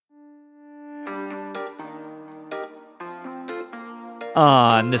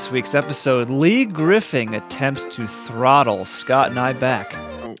On this week's episode, Lee Griffin attempts to throttle Scott and I back.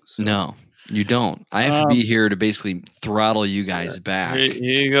 No, you don't. I have to be here to basically throttle you guys back. Here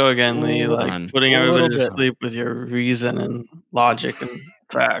you go again, Lee. Putting everybody to sleep with your reason and logic and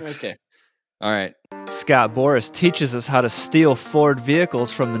facts. Okay. All right. Scott Boras teaches us how to steal Ford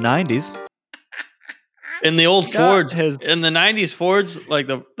vehicles from the 90s. In the old Scott Fords, in the 90s Fords, like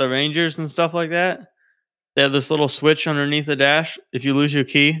the Rangers and stuff like that, they have this little switch underneath the dash. If you lose your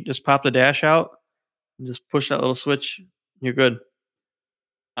key, just pop the dash out and just push that little switch. You're good.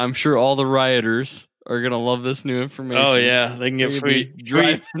 I'm sure all the rioters are going to love this new information. Oh, yeah. They can get free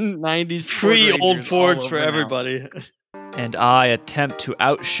 90s free Ford old Rangers Fords all for over now. everybody. And I attempt to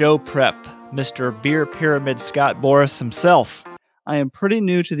outshow prep Mr. Beer Pyramid Scott Boras himself. I am pretty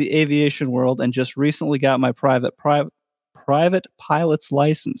new to the aviation world and just recently got my private pilot's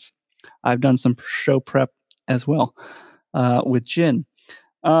license. I've done some show prep as well with Jin.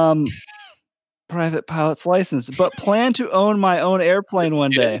 Private pilot's license, but plan to own my own airplane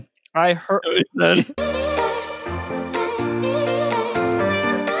one day. I heard.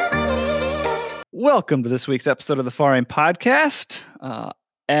 Welcome to this week's episode of the Far Aim Podcast.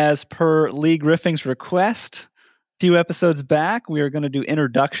 As per Lee Griffin's request, a few episodes back, we are going to do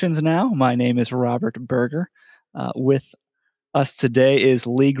introductions now. My name is Robert Berger. With us today is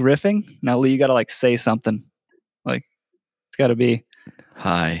Lee Griffin. Now, Lee, you got to say something. It's got to be.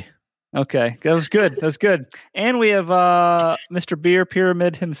 Hi. Okay, that was good. That was good. And we have Mr. Beer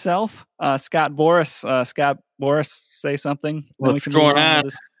Pyramid himself, Scott Boras. Scott Boras, say something. What's going on?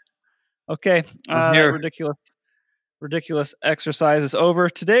 Okay, ridiculous exercise is over.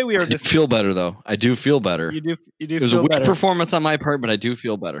 Today we are just feel better though. I do feel better. You do. It was a weak performance on my part, but I do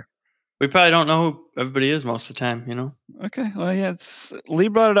feel better. We probably don't know who everybody is most of the time, you know? Okay. Well, yeah, Lee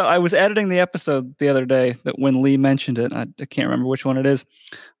brought it up. I was editing the episode the other day that when Lee mentioned it, I can't remember which one it is,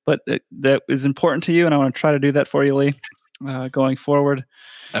 but that is important to you, and I want to try to do that for you, Lee, going forward.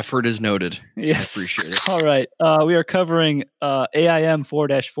 Effort is noted. Yes. I appreciate it. All right. We are covering AIM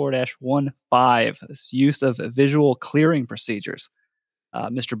 4-4-15, this use of visual clearing procedures.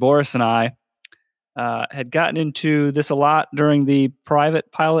 Mr. Boras and I had gotten into this a lot during the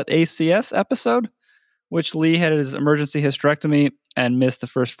private pilot ACS episode, which Lee had his emergency hysterectomy and missed the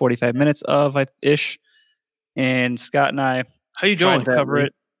first 45 minutes of ish. And Scott and I, how you doing? To cover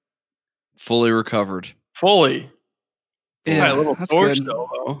it. Fully recovered. Fully. Yeah, a little sore still,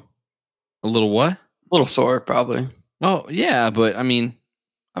 though. A little what? A little sore, probably. Oh yeah, but I mean,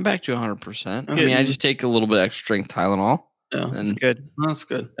 I'm back to 100%. I mean, I just take a little bit extra strength Tylenol. Yeah, that's good. That's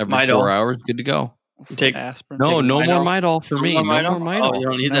good. Every Midol. 4 hours, good to go. You take aspirin. No more Midol for me. No more Midol. Oh, you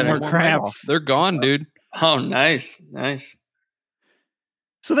don't need that. No more cramps. They're gone, dude. Oh, nice.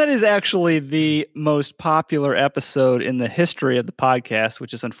 So that is actually the most popular episode in the history of the podcast,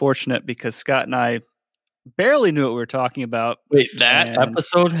 which is unfortunate because Scott and I barely knew what we were talking about. Wait, that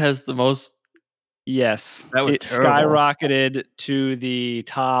episode has the most? Yes. That was terrible. Skyrocketed to the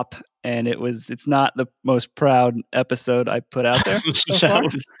top, and it's not the most proud episode I put out there.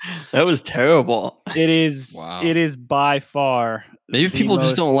 That was terrible. It is. Wow. It is by far. Maybe people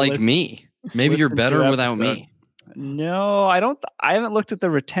just don't like me. Maybe you're better without me. No, I don't. I haven't looked at the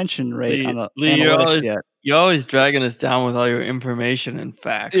retention rate on the Lee, analytics yet. You're always dragging us down with all your information and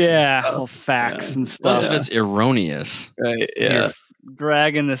facts. Yeah, facts and stuff. Most of it's erroneous. Right, yeah. You're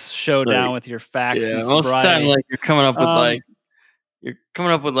dragging this show down with your facts. Yeah, and most of the time, you're coming up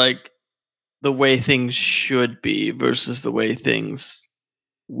with the way things should be versus the way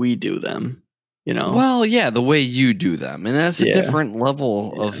we do them. You know? Well, yeah, the way you do them, and that's a different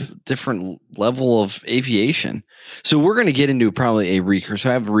level of aviation. So we're going to get into probably So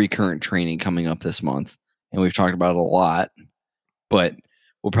I have recurrent training coming up this month, and we've talked about it a lot. But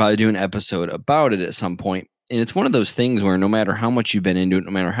we'll probably do an episode about it at some point. And it's one of those things where no matter how much you've been into it, no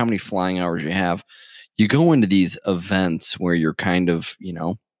matter how many flying hours you have, you go into these events where you're kind of,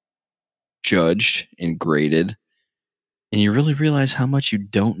 judged and graded, and you really realize how much you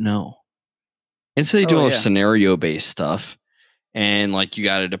don't know. And so they do all this scenario-based stuff, and you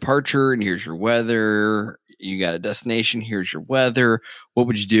got a departure, and here's your weather. You got a destination, here's your weather. What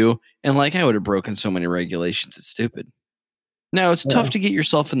would you do? And I would have broken so many regulations. It's stupid. Now, it's tough to get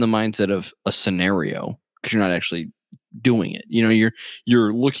yourself in the mindset of a scenario because you're not actually doing it.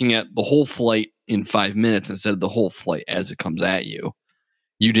 You're looking at the whole flight in 5 minutes instead of the whole flight as it comes at you.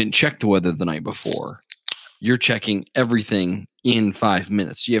 You didn't check the weather the night before. You're checking everything in 5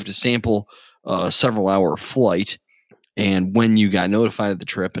 minutes. You have to sample several hour flight and when you got notified of the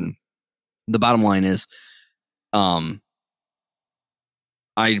trip. And the bottom line is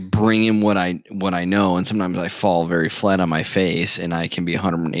I bring in what I know, and sometimes I fall very flat on my face, and I can be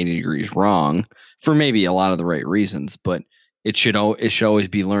 180 degrees wrong for maybe a lot of the right reasons. But it should always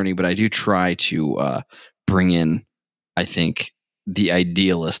be learning. But I do try to bring in, I think, the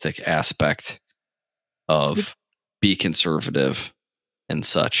idealistic aspect of be conservative and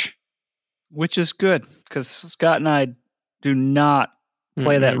such, which is good because Scott and I do not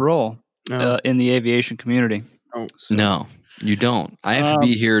play that role in the aviation community. So. No, you don't. I have to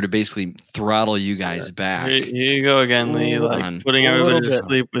be here to basically throttle you guys back. Here you go again, Lee. Like putting everybody to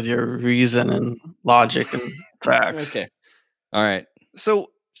sleep with your reason and logic and facts. Okay. All right. So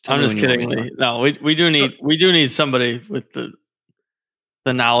I'm just kidding, Lee. No, we do need somebody with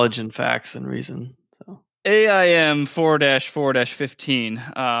the knowledge and facts and reason. So AIM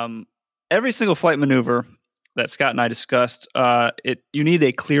 4-4-15. Every single flight maneuver that Scott and I discussed, you need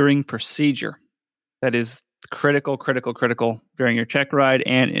a clearing procedure that is critical during your check ride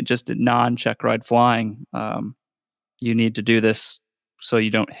and just a non-check ride flying. You need to do this so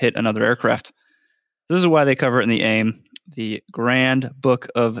you don't hit another aircraft. This is why they cover it in the AIM, the Grand Book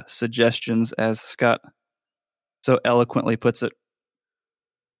of Suggestions, as Scott so eloquently puts it.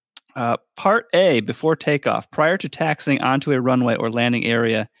 Part A, before takeoff. Prior to taxiing onto a runway or landing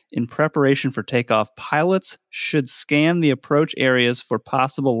area in preparation for takeoff, pilots should scan the approach areas for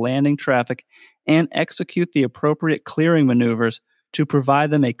possible landing traffic and execute the appropriate clearing maneuvers to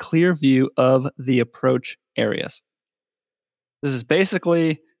provide them a clear view of the approach areas. This is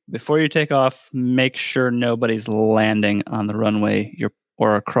basically, before you take off, make sure nobody's landing on the runway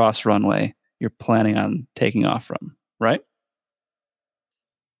or across runway you're planning on taking off from, right?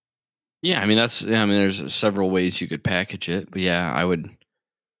 Yeah, there's several ways you could package it, but yeah,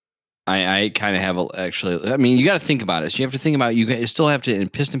 I kind of have you got to think about it. So you have to think about, you still have to, in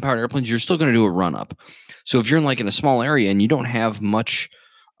piston powered airplanes, you're still going to do a run up. So if you're in a small area and you don't have much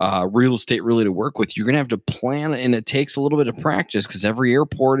real estate really to work with, you're going to have to plan, and it takes a little bit of practice because every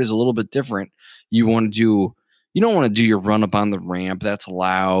airport is a little bit different. You don't want to do your run up on the ramp. That's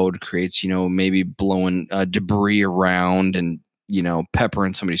loud, creates, maybe blowing debris around and,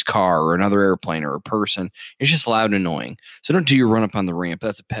 peppering somebody's car or another airplane or a person. It's just loud and annoying. So don't do your run up on the ramp.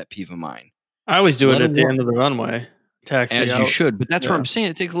 That's a pet peeve of mine. I always do it at the end of the runway. Taxi as out. You should, but that's what I'm saying.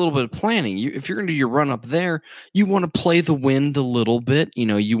 It takes a little bit of planning. If you're going to do your run up there, you want to play the wind a little bit.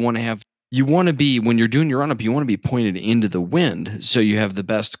 You want to be, when you're doing your run up, you want to be pointed into the wind. So you have the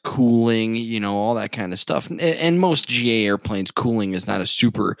best cooling, all that kind of stuff. And most GA airplanes, cooling is not a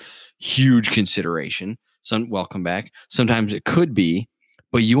super huge consideration. Welcome back. Sometimes it could be,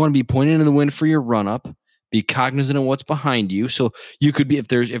 but you want to be pointed into the wind for your run up. Be cognizant of what's behind you. So you could be,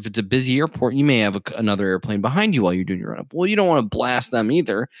 if it's a busy airport, you may have another airplane behind you while you're doing your run up. Well, you don't want to blast them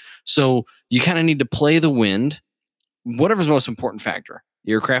either. So you kind of need to play the wind. Whatever's the most important factor.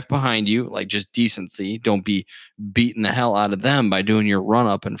 The aircraft behind you, like just decency. Don't be beating the hell out of them by doing your run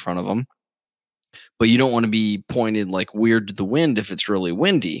up in front of them. But you don't want to be pointed like weird to the wind if it's really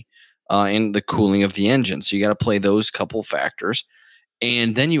windy, and the cooling of the engine. So you got to play those couple factors.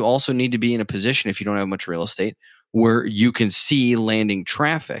 And then you also need to be in a position, if you don't have much real estate, where you can see landing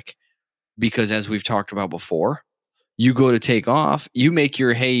traffic. Because as we've talked about before, you go to take off, you make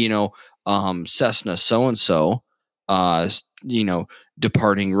your, Cessna so-and-so,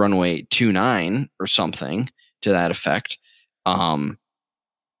 departing runway 29 or something to that effect.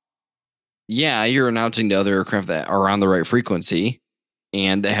 You're announcing to other aircraft that are on the right frequency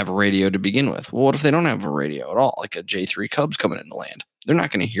and they have a radio to begin with. Well, what if they don't have a radio at all? Like a J3 Cubs coming in to land. They're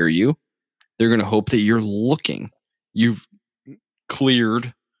not going to hear you. They're going to hope that you're looking. You've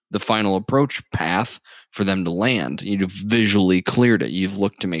cleared the final approach path for them to land. You've visually cleared it. You've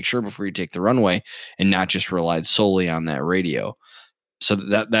looked to make sure before you take the runway and not just relied solely on that radio. So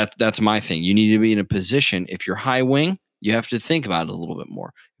that's my thing. You need to be in a position. If you're high wing, you have to think about it a little bit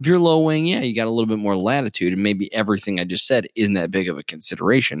more. If you're low wing, you got a little bit more latitude, and maybe everything I just said isn't that big of a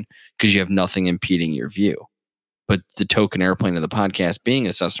consideration because you have nothing impeding your view. But the token airplane of the podcast being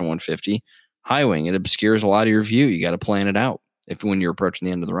a Cessna 150 high wing, it obscures a lot of your view. You got to plan it out when you're approaching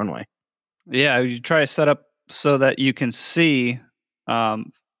the end of the runway. Yeah, you try to set up so that you can see. The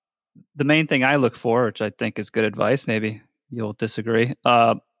main thing I look for, which I think is good advice, maybe you'll disagree.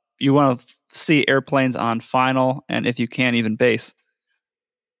 You want to see airplanes on final, and if you can, even base.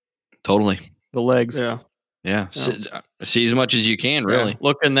 Totally. The legs. Yeah. See as much as you can, really.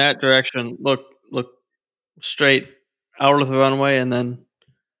 Look in that direction. Look straight out of the runway, and then,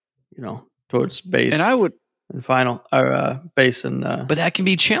 towards base. And I would. And final, or base and. But that can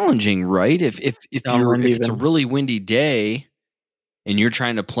be challenging, right? If it's a really windy day, and you're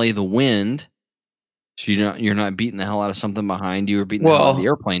trying to play the wind, So you're not beating the hell out of something behind you or beating the hell out of the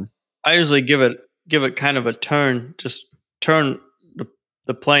airplane. I usually give it kind of a turn, just turn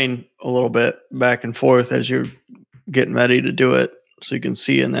the plane a little bit back and forth as you're getting ready to do it, so you can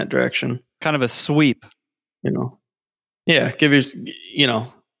see in that direction. Kind of a sweep, Yeah, give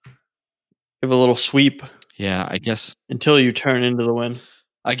a little sweep. Yeah, I guess until you turn into the wind.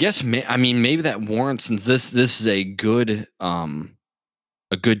 I guess maybe that warrants, since this is a good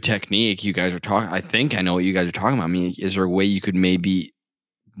technique you guys are talking. I think I know what you guys are talking about. I mean, is there a way you could maybe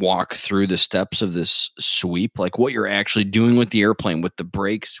walk through the steps of this sweep, like what you're actually doing with the airplane, with the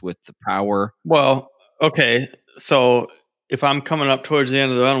brakes, with the power? Well, okay. So if I'm coming up towards the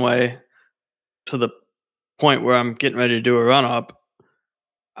end of the runway to the point where I'm getting ready to do a run up,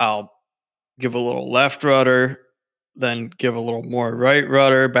 I'll give a little left rudder, then give a little more right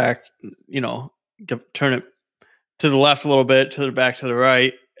rudder back, turn it to the left a little bit, to the back, to the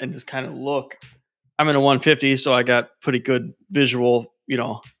right, and just kind of look. I'm in a 150, so I got pretty good visual,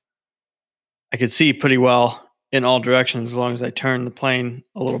 I could see pretty well in all directions as long as I turn the plane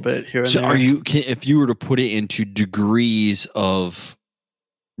a little bit here and there. So if you were to put it into degrees of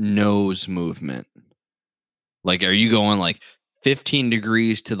nose movement, like, are you going like 15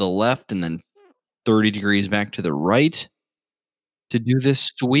 degrees to the left and then 30 degrees back to the right to do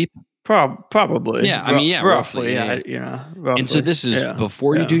this sweep? Probably. Yeah, I mean, yeah, roughly. Yeah. Roughly. And so this is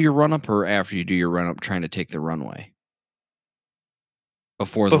before you do your run up or after you do your run up, trying to take the runway?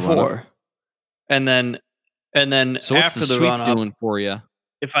 Before. And then so after the run up, doing for you?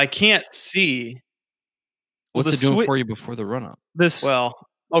 If I can't see, what's it doing for you before the run up?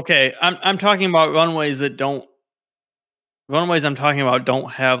 Okay, I'm talking about runways that don't. Runways I'm talking about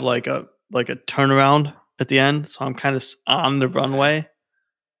don't have like a turnaround at the end, so I'm kind of on the runway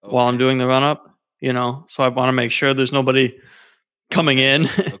while I'm doing the run up. So I want to make sure there's nobody coming in.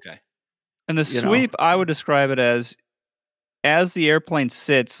 Okay. And the sweep, I would describe it as the airplane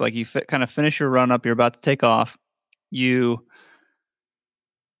sits, like you kind of finish your run up, you're about to take off. You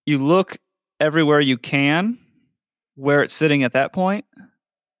look everywhere you can where it's sitting at that point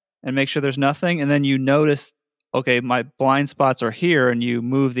and make sure there's nothing. And then you notice, okay, my blind spots are here, and you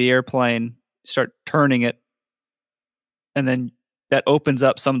move the airplane, start turning it. And then that opens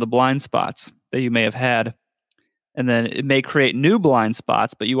up some of the blind spots that you may have had. And then it may create new blind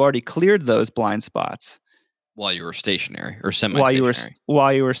spots, but you already cleared those blind spots. While you were stationary or semi-stationary.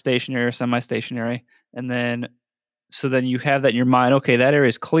 While you were stationary or semi-stationary. And then, so then you have that in your mind, okay, that area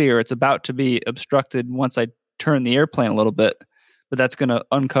is clear. It's about to be obstructed once I turn the airplane a little bit, but that's going to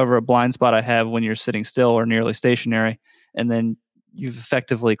uncover a blind spot I have when you're sitting still or nearly stationary. And then you've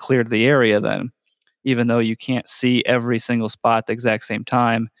effectively cleared the area then. Even though you can't see every single spot at the exact same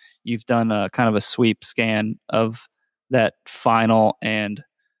time, you've done a kind of a sweep scan of that final and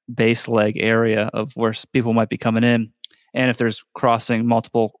base leg area of where people might be coming in. And if there's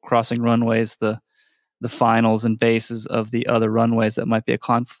multiple crossing runways, the finals and bases of the other runways, that might be a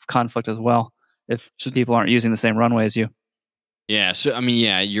conflict as well if people aren't using the same runway as you. Yeah. So, I mean,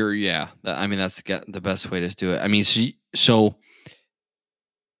 that's the best way to do it. I mean, so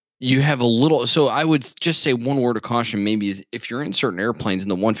you have a little, so I would just say one word of caution maybe is if you're in certain airplanes in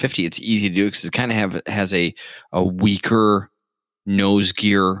the 150, it's easy to do because it kind of has a weaker nose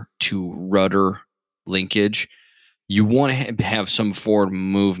gear to rudder linkage. You want to have some forward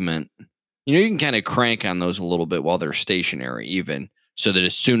movement. You can kind of crank on those a little bit while they're stationary, even so that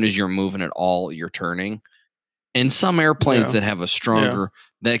as soon as you're moving at all, you're turning. And some airplanes that have a stronger,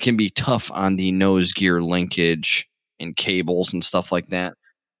 that can be tough on the nose gear linkage and cables and stuff like that.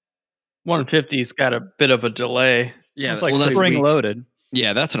 150's got a bit of a delay. Yeah, it's like spring loaded.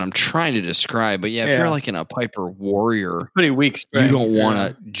 Yeah, that's what I'm trying to describe. But if you're like in a Piper Warrior, pretty weak spring, you don't want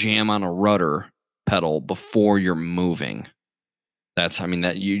to jam on a rudder pedal before you're moving.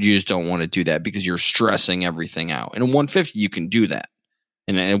 That you just don't want to do that because you're stressing everything out. In a 150, you can do that.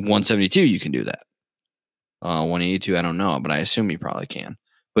 And in a 172, you can do that. 182, I don't know, but I assume you probably can.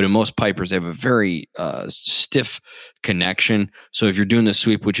 But in most Pipers, they have a very stiff connection. So if you're doing the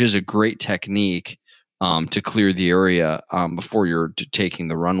sweep, which is a great technique to clear the area before you're taking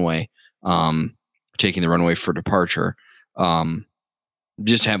the runway for departure,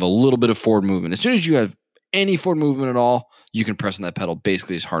 just have a little bit of forward movement. As soon as you have any forward movement at all, you can press on that pedal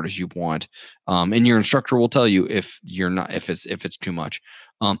basically as hard as you want. And your instructor will tell you if it's too much.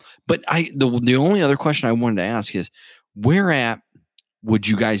 But the only other question I wanted to ask is, where at would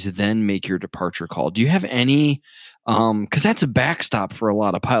you guys then make your departure call? Do you have any, because that's a backstop for a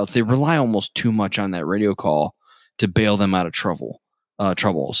lot of pilots. They rely almost too much on that radio call to bail them out of trouble.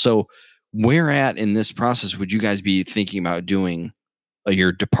 So where at in this process would you guys be thinking about doing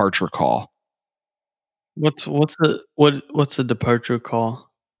your departure call? What's the departure call?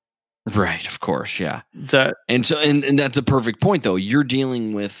 Right, of course, yeah. That and that's a perfect point, though. You're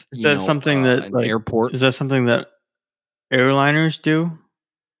dealing with something that an airport. Is that something that airliners do?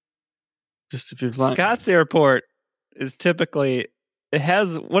 Just if you're flying. Scott's Airport is typically it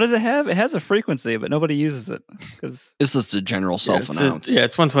has what does it have? It has a frequency, but nobody uses it because this is a general self-announce.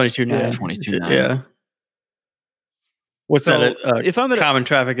 It's 122.9. 122.9. Yeah. What's So, that? if I'm at common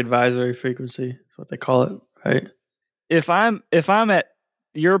traffic advisory frequency, that's what they call it, right? If I'm at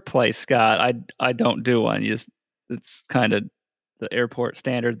your place, Scott, I don't do one. It's kind of the airport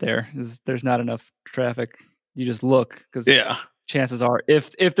standard. There's not enough traffic. You just look because chances are,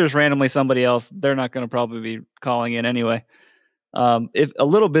 if there's randomly somebody else, they're not going to probably be calling in anyway. If a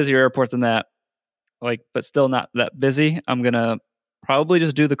little busier airport than that, but still not that busy, I'm gonna probably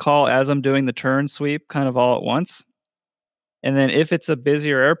just do the call as I'm doing the turn sweep, kind of all at once. And then if it's a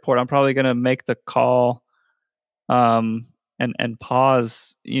busier airport, I'm probably gonna make the call, and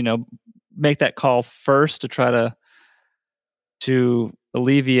pause. Make that call first to try to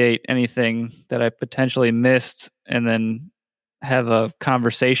alleviate anything that I potentially missed, and then have a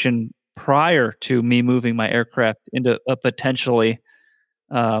conversation prior to me moving my aircraft into a potentially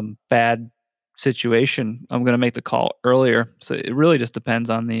bad situation. I'm going to make the call earlier. So it really just depends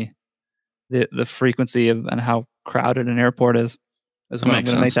on the frequency of and how crowded an airport is when I'm going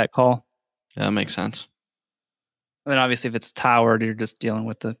to make that call. Yeah, that makes sense. And then obviously if it's towered, you're just dealing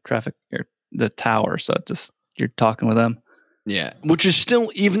with the traffic, the tower. So you're talking with them. Yeah, which is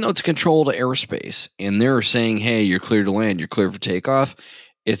still, even though it's controlled airspace and they're saying, hey, you're clear to land, you're clear for takeoff,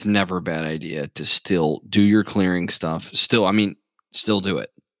 it's never a bad idea to still do your clearing stuff. Still do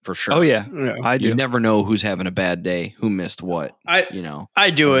it for sure. Oh, yeah. I do. You never know who's having a bad day, who missed what. I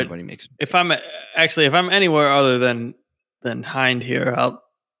do it. If I'm anywhere other than Hind here,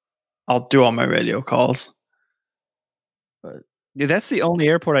 I'll do all my radio calls. But yeah, that's the only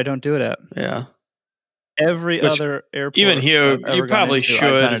airport I don't do it at. Yeah. Every other airport, even here, you probably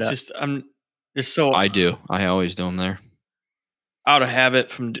should. It's just I'm just so. I do. I always do them there. Out of habit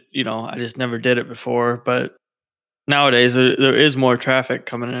from I just never did it before. But nowadays there is more traffic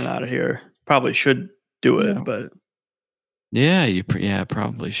coming in and out of here. Probably should do it, but yeah,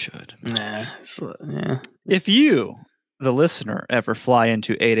 probably should. Nah, If you, the listener, ever fly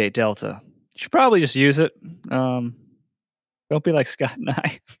into 88 Delta, you should probably just use it. Don't be like Scott and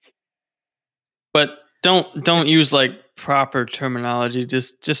I. But don't use proper terminology.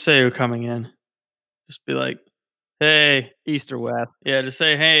 Just say you're coming in. Just be like, hey, east or west. Yeah, just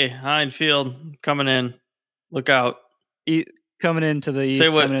say, hey, Hind Field, coming in. Look out. Coming into the east. Say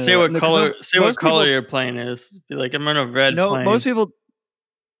what color your plane is. Be like, I'm in a red plane.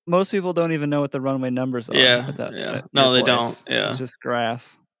 Most people don't even know what the runway numbers are. Yeah. No, they don't. Yeah. It's just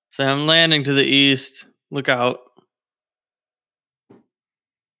grass. Say, I'm landing to the east. Look out.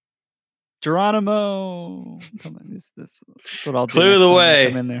 Geronimo, come in. That's what I'll do. Clear the way.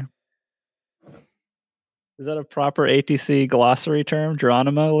 Come in there. Is that a proper ATC glossary term,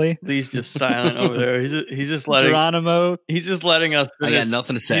 Geronimo Lee? Lee's just silent over there. He's just letting Geronimo. He's just letting us finish. I got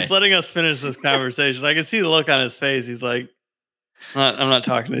nothing to say. He's letting us finish this conversation. I can see the look on his face. He's like, I'm not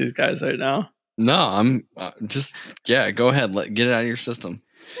talking to these guys right now. No, I'm just go ahead. Get it out of your system.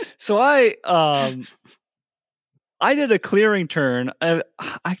 So I did a clearing turn.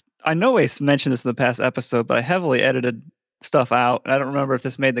 I know I mentioned this in the past episode, but I heavily edited stuff out. I don't remember if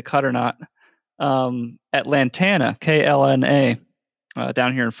this made the cut or not. At Lantana, KLNA,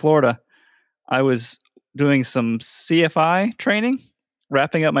 down here in Florida, I was doing some CFI training,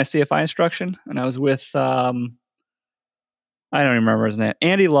 wrapping up my CFI instruction, and I was with, I don't even remember his name,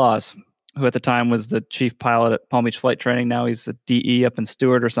 Andy Laws, who at the time was the chief pilot at Palm Beach Flight Training. Now he's a DE up in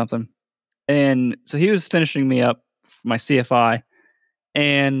Stewart or something. And so he was finishing me up for my CFI.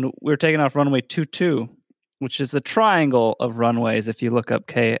 And we were taking off runway 22, which is a triangle of runways if you look up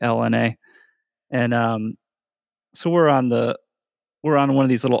KLNA. And so we're on one of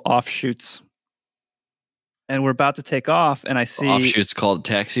these little offshoots, and we're about to take off. And I see offshoots called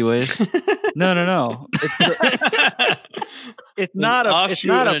taxiways. No. It's not a offshoot. It's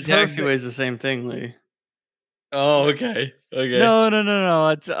not and a taxiway is the same thing, Lee. Oh, okay. No.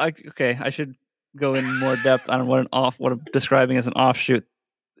 It's okay. I should go in more depth on what I'm describing as an offshoot.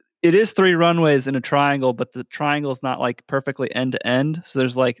 It is 3 runways in a triangle, but the triangle is not perfectly end to end. So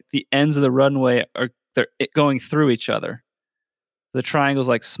there's the ends of the runway they're going through each other. The triangle's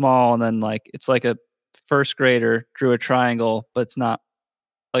small, and then it's like a first grader drew a triangle, but it's not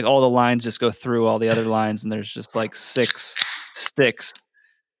all the lines just go through all the other lines, and there's just 6 sticks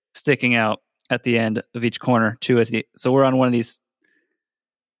sticking out at the end of each corner. So we're on one of these.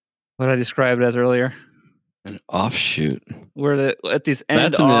 What did I describe it as earlier? An offshoot. We're at these end.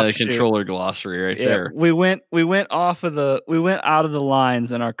 That's in offshoot. the controller glossary right there. We went out of the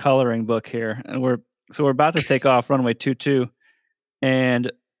lines in our coloring book here, and we're about to take off runway 22,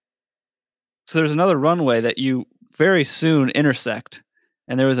 and so there's another runway that you very soon intersect,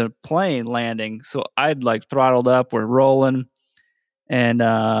 and there was a plane landing. So I'd like throttled up. We're rolling, and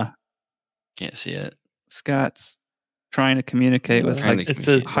can't see it. Scott's trying to communicate with it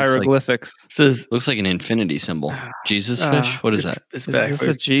says hieroglyphics. Looks like an infinity symbol. Jesus fish? What is that? It's backwards. Is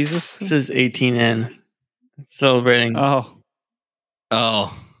this a Jesus? It says 18N. It's celebrating. Oh.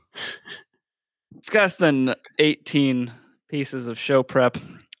 Scott's done 18 pieces of show prep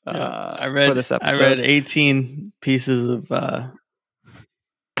for this episode. I read 18 pieces of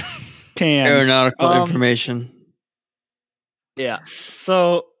cans. Aeronautical information. Yeah.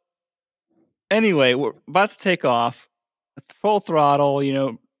 So anyway, we're about to take off. Full throttle,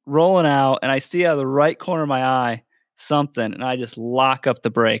 rolling out, and I see out of the right corner of my eye something, and I just lock up the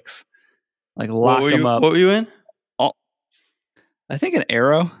brakes, lock them up. What were you in? I think an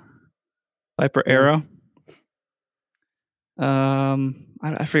Arrow, Viper Arrow.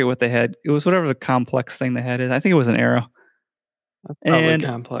 I forget what they had. It was whatever the complex thing they had. I think it was an Arrow. Probably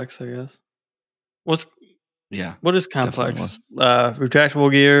complex, I guess. What is complex?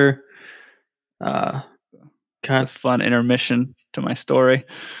 Retractable gear. Kind of fun intermission to my story.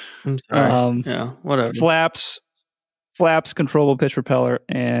 I'm sorry. Whatever. Flaps, controllable pitch propeller,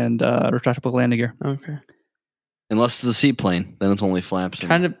 and retractable landing gear. Okay. Unless it's a seaplane, then it's only flaps.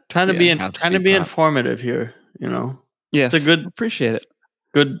 Trying to be informative here. Yes, it's a good. Appreciate it.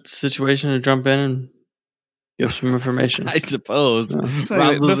 Good situation to jump in and give some information. I suppose.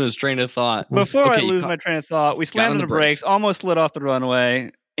 Rob losing his train of thought. Before I lose my train of thought, we slammed on the brakes, almost slid off the runway.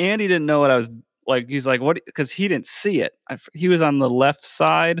 Andy didn't know what I was. He's like, what? Because he didn't see it. He was on the left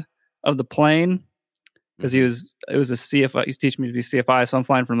side of the plane because it was a CFI. He's teaching me to be CFI, so I'm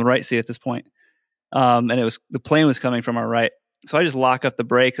flying from the right seat at this point. And the plane was coming from our right. So I just lock up the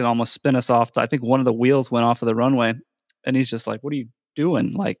brake and almost spin us off. I think one of the wheels went off of the runway, and he's just like, what are you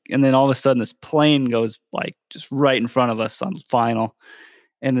doing? And then all of a sudden this plane goes just right in front of us on final.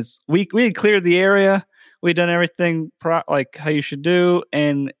 And we had cleared the area. We'd done everything how you should do.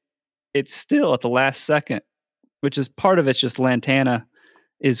 And it's still at the last second, which is part of it's just Lantana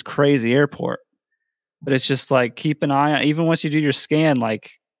is crazy airport. But it's just keep an eye on, even once you do your scan,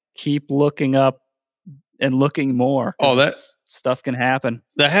 keep looking up and looking more. Oh, that stuff can happen.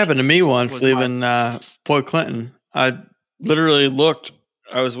 That happened to me once leaving Port Clinton. I literally looked.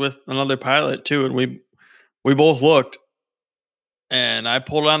 I was with another pilot too, and we both looked. And I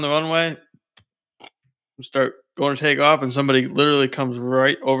pulled on the runway, start going to take off, and somebody literally comes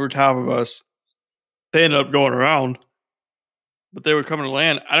right over top of us. They ended up going around, but they were coming to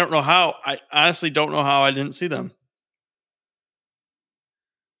land. I don't know how. I honestly don't know how I didn't see them.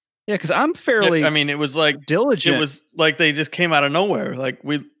 Yeah, because I'm fairly. It was diligent. It was like they just came out of nowhere.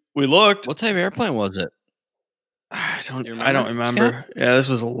 We looked. What type of airplane was it? I don't remember. Scott? Yeah, this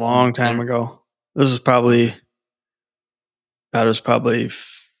was a long time ago. This was probably. That was probably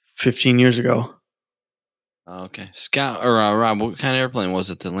 15 years ago. Okay. Scott or Rob, what kind of airplane was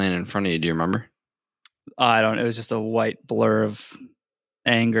it that landed in front of you? Do you remember? I don't. It was just a white blur of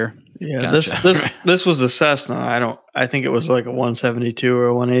anger. Yeah, gotcha. This was a Cessna. I think it was like a 172 or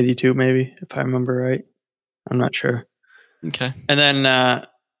a 182, maybe, if I remember right. I'm not sure. Okay. And then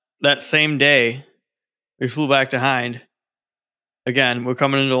that same day, we flew back to Hind. Again, we're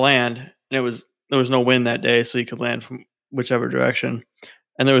coming into land, and there was no wind that day, so you could land from whichever direction.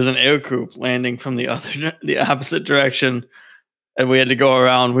 And there was an air group landing from the opposite direction, and we had to go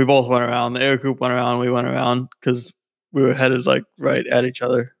around. We both went around. The air group went around. We went around because we were headed right at each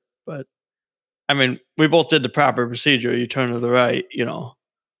other. But we both did the proper procedure. You turn to the right.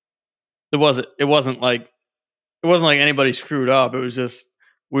 It wasn't like anybody screwed up. It was just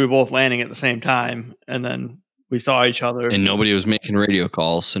we were both landing at the same time, and then we saw each other. And nobody was making radio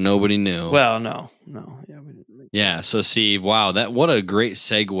calls, so nobody knew. Well, no. Yeah, we didn't. Yeah, so see, wow, what a great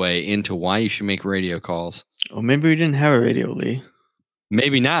segue into why you should make radio calls. Oh, maybe we didn't have a radio, Lee.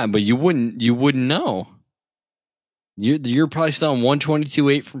 Maybe not, but you wouldn't know. You're probably still on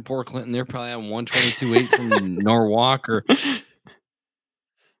 122.8 from Port Clinton. They're probably on 122.8 from Norwalk.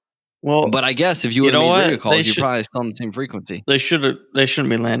 But I guess if you would have made radio calls, you're probably still on the same frequency. They shouldn't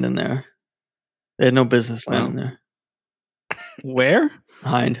be landing there. They had no business landing there. Where?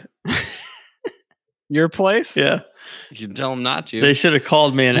 Hind. Your place? Yeah. You can tell them not to. They should have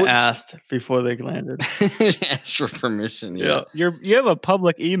called me and asked before they landed. Asked for permission. Yeah. You have a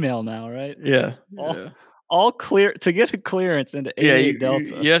public email now, right? Yeah. all clear to get a clearance into AA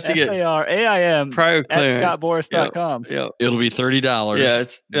Delta. You have to get FAR-AIM prior clearance at scottboris.com. Yep. It'll be $30. Yeah,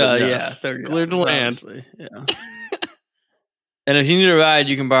 it's $30. Clear to land. Yeah. And if you need a ride,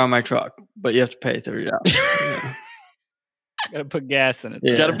 you can borrow my truck, but you have to pay $30. Yeah. Gotta put gas in it.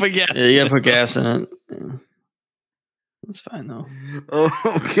 Yeah. Gotta put gas. Yeah, you gotta put gas in it. Yeah. That's fine though.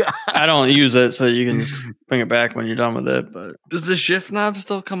 Oh God! I don't use it, so you can just bring it back when you're done with it. But does the shift knob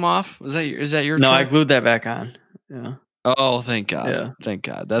still come off? Is that your? No, truck? I glued that back on. Yeah. Oh, thank God! Yeah. Thank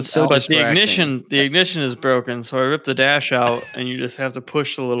God. That's so. But the distracting. ignition is broken, so I ripped the dash out, and you just have to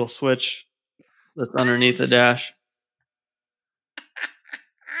push the little switch that's underneath the dash.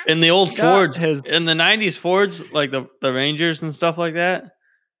 In the old Fords, in the 90s Fords, like the Rangers and stuff like that,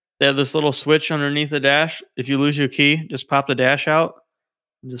 they have this little switch underneath the dash. If you lose your key, just pop the dash out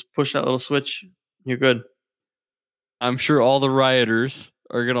and just push that little switch. You're good. I'm sure all the rioters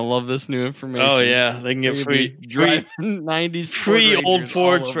are gonna love this new information. Oh yeah, they can get free 90s free Ford old Rangers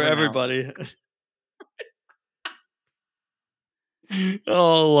Fords all for over now. everybody.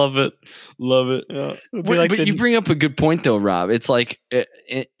 Oh, love it. Yeah. But you bring up a good point though, Rob. It's like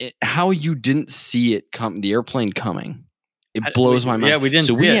how you didn't see it come, the airplane coming. It blows my mind. Yeah, we didn't.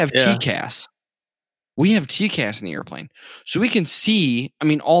 So we see have it. Yeah. TCAS. We have TCAS in the airplane. So we can see, I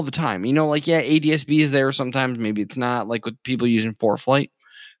mean, all the time. You know, like, yeah, ADSB is there sometimes. Maybe it's not, like with people using ForeFlight.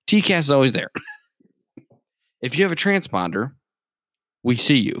 TCAS is always there. If you have a transponder, we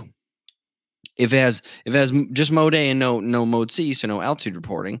see you. If it has just mode A and no mode C, so no altitude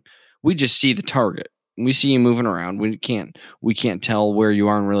reporting, we just see the target. We see you moving around. We can't tell where you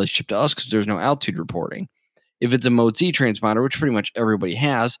are in relationship to us because there's no altitude reporting. If it's a mode C transponder, which pretty much everybody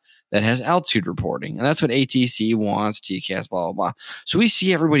has, that has altitude reporting. And that's what ATC wants, TCAS, blah, blah, blah. So we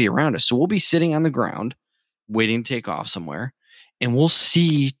see everybody around us. So we'll be sitting on the ground waiting to take off somewhere, and we'll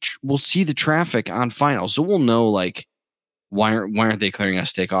see the traffic on final. So we'll know, like, why aren't they clearing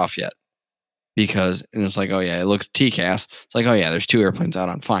us to take off yet? Because, and it's like, oh yeah, it looks TCAS. It's like, oh yeah, there's 2 airplanes out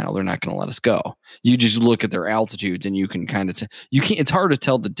on final. They're not going to let us go. You just look at their altitudes and you can kind of, it's hard to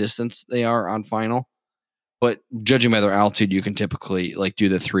tell the distance they are on final, but judging by their altitude, you can typically like do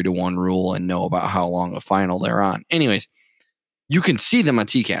the 3-to-1 rule and know about how long a final they're on. Anyways, you can see them on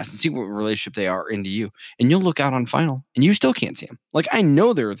TCAS and see what relationship they are into you. And you'll look out on final and you still can't see them. Like, I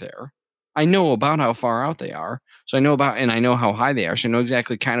know they're there. I know about how far out they are. So I know I know how high they are. So I know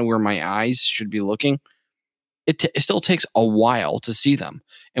exactly kind of where my eyes should be looking. It still takes a while to see them.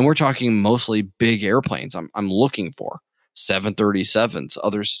 And we're talking mostly big airplanes I'm looking for. 737s,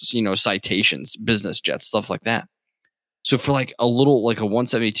 others, citations, business jets, stuff like that. So for like a little, like a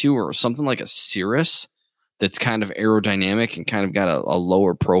 172 or something like a Cirrus that's kind of aerodynamic and kind of got a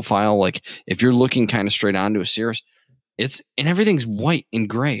lower profile, like if you're looking kind of straight onto a Cirrus, and everything's white and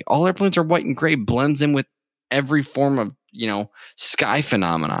gray. All airplanes are white and gray, blends in with every form of, sky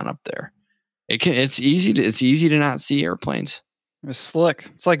phenomenon up there. It's easy to not see airplanes. It's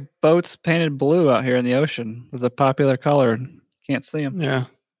slick. It's like boats painted blue out here in the ocean with a popular color. Can't see them. Yeah.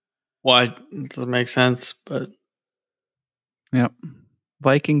 Why? It doesn't make sense, but. Yep.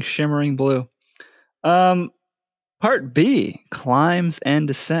 Viking shimmering blue. Part B, climbs and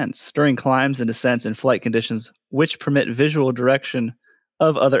descents. During climbs and descents in flight conditions which permit visual direction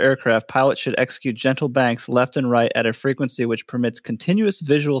of other aircraft, pilots should execute gentle banks left and right at a frequency which permits continuous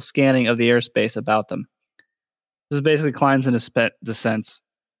visual scanning of the airspace about them. This is basically climbs and descents.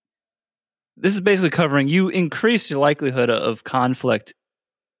 This is basically covering, you increase your likelihood of conflict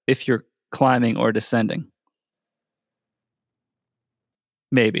if you're climbing or descending.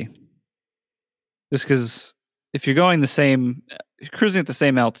 Maybe. Just because if you're going cruising at the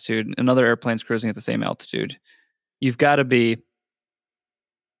same altitude, and other airplanes cruising at the same altitude, you've got to be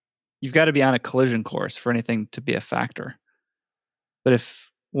on a collision course for anything to be a factor. But if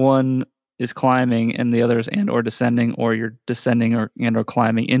one is climbing and the others or descending, or you're descending or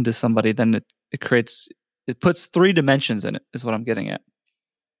climbing into somebody, then it puts 3 dimensions in it, is what I'm getting at.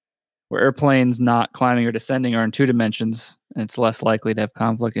 Where airplanes not climbing or descending are in 2 dimensions, and it's less likely to have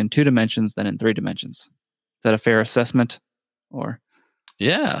conflict in 2 dimensions than in 3 dimensions. Is that a fair assessment? Or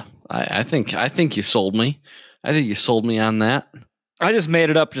yeah, I think you sold me. I think you sold me on that. I just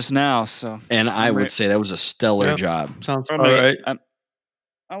made it up just now, so. And I would say that was a stellar job. Sounds all right.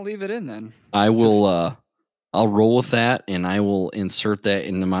 I'll leave it in then. I will. I'll roll with that, and I will insert that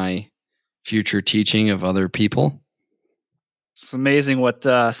into my future teaching of other people. It's amazing what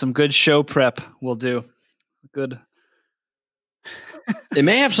some good show prep will do. Good. It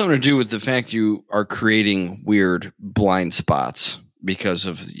may have something to do with the fact you are creating weird blind spots because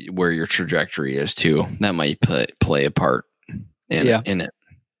of where your trajectory is too. That might play a part in it.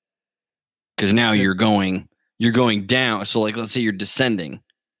 because now you're going down. So like, let's say you're descending.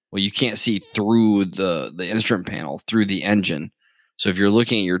 Well, you can't see through the instrument panel, through the engine. So if you're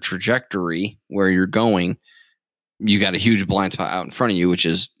looking at your trajectory where you're going, you got a huge blind spot out in front of you, which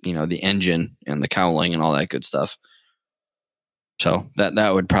is, the engine and the cowling and all that good stuff. So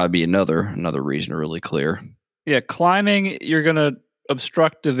that would probably be another reason to really clear. Yeah, climbing, you're going to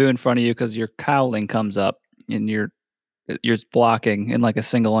obstruct the view in front of you because your cowling comes up and you're blocking in like a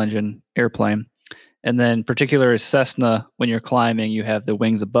single engine airplane. And then particularly Cessna, when you're climbing, you have the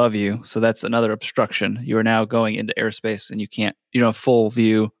wings above you. So that's another obstruction. You are now going into airspace and you don't have full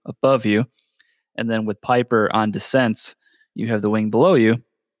view above you. And then with Piper on descents, you have the wing below you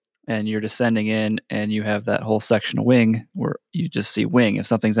and you're descending in and you have that whole section of wing where you just see wing. If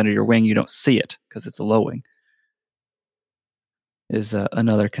something's under your wing, you don't see it because it's a low wing. Is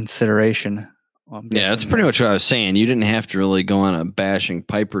another consideration. Yeah, that's pretty much what I was saying. You didn't have to really go on a bashing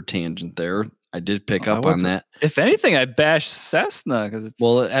Piper tangent there. I did pick up on that. If anything, I bashed Cessna because it's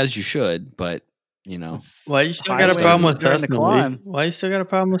as you should, but why you still got a problem with Cessna? Why you still got a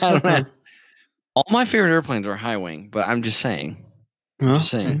problem with Cessna? All my favorite airplanes are high wing, but I'm just saying.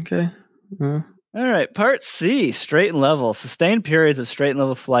 Okay. All right, part C: straight and level. Sustained periods of straight and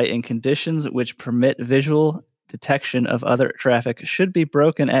level flight in conditions which permit visual detection of other traffic should be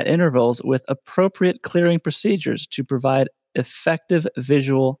broken at intervals with appropriate clearing procedures to provide effective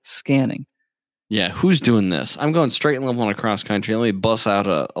visual scanning. Yeah, who's doing this? I'm going straight and level on a cross country. Let me bust out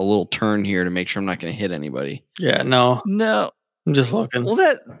a little turn here to make sure I'm not going to hit anybody. Yeah, no. I'm just looking. Well,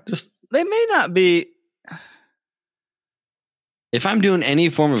 they may not be. If I'm doing any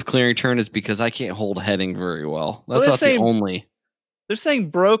form of clearing turn, it's because I can't hold heading very well. That's not the only. They're saying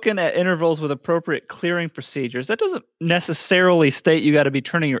broken at intervals with appropriate clearing procedures. That doesn't necessarily state you got to be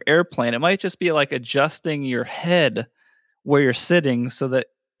turning your airplane. It might just be like adjusting your head where you're sitting so that,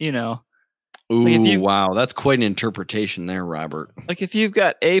 Ooh, wow. That's quite an interpretation there, Robert. Like if you've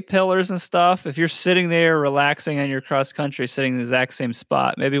got A-pillars and stuff, if you're sitting there relaxing on your cross country, sitting in the exact same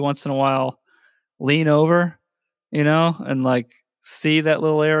spot, maybe once in a while lean over, and like see that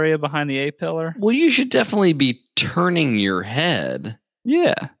little area behind the A-pillar. Well, you should definitely be turning your head.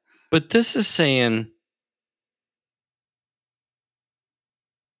 Yeah. But this is saying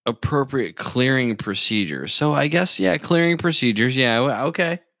appropriate clearing procedures. So I guess, clearing procedures. Yeah,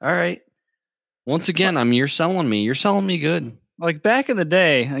 okay. All right. Once again, you're selling me. You're selling me good. Like back in the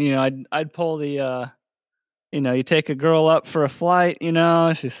day, I'd pull the, you take a girl up for a flight,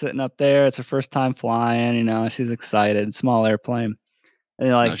 she's sitting up there. It's her first time flying, she's excited, small airplane.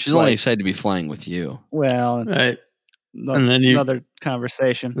 And she's only excited to be flying with you. Well, it's right. And then another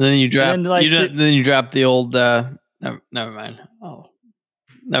conversation. And then you drop, then you drop the old, never mind. Oh,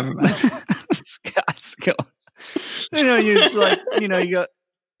 never mind. Scott's going. You just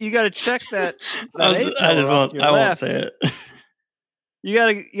you got to check that. I won't say it. You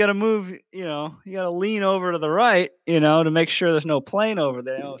gotta move. You gotta lean over to the right. To make sure there's no plane over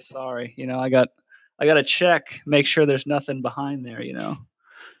there. Oh, sorry. I got to check, make sure there's nothing behind there.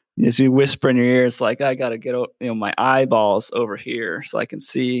 As you whisper in your ear, it's like I got to get my eyeballs over here so I can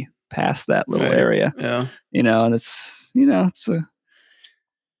see past that little area. Yeah. And it's it's a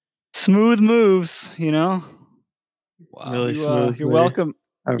smooth moves. Wow. Really smooth. You're welcome.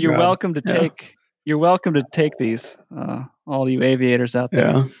 You're welcome to take. You're welcome to take these, all you aviators out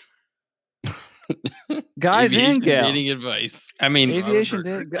there. Yeah. Guys and gals. Reading advice. Aviation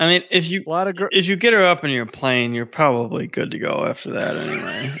did. If you get her up in your plane, you're probably good to go after that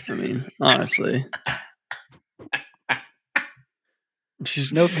anyway. Honestly.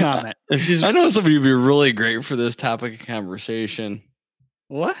 No comment. I know somebody would be really great for this topic of conversation.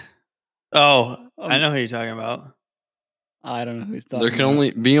 What? Oh, I know who you're talking about. I don't know who he's talking about. There can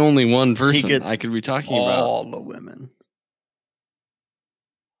only be one person I could be talking about. All the women.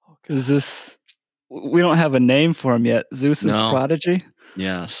 Is this... We don't have a name for him yet. Zeus's prodigy?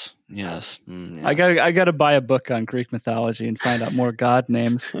 Yes. Yes. I got to buy a book on Greek mythology and find out more god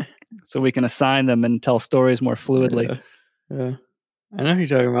names so we can assign them and tell stories more fluidly. Yeah. I know who you're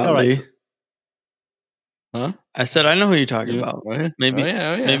talking about, Lee. Huh? I said I know who you're talking about. Maybe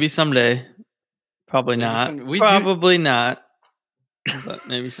maybe someday. Probably not. Probably not. But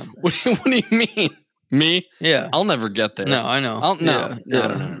maybe someday. What do you mean? Me? Yeah. I'll never get there. No, I know.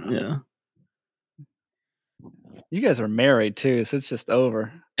 No. You guys are married too, so it's just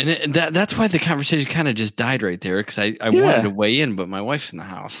over. And that's why the conversation kind of just died right there, because I wanted to weigh in, but my wife's in the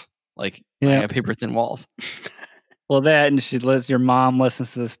house. I have paper thin walls. Well, that, and your mom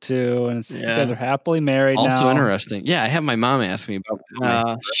listens to this too, and you guys are happily married now. Also interesting. Yeah, I have my mom ask me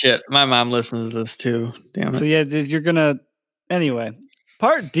about shit. My mom listens to this too. Damn it. So you're gonna... Anyway,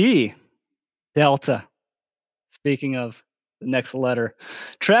 part D. Delta. Speaking of the next letter,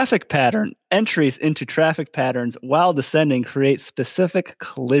 traffic pattern. Entries into traffic patterns while descending create specific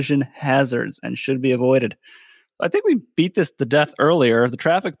collision hazards and should be avoided. I think we beat this to death earlier. The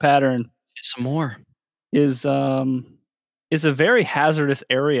traffic pattern some more is a very hazardous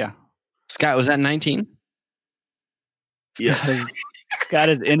area. Scott, was that 19? Yes. Scott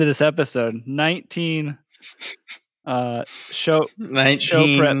is into this episode. 19 show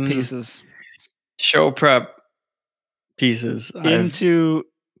prep pieces. Show prep pieces. Into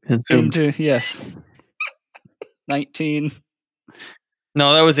yes. 19.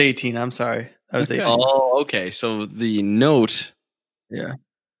 No, that was 18. I'm sorry. That was 18. Oh, okay. So the note. Yeah.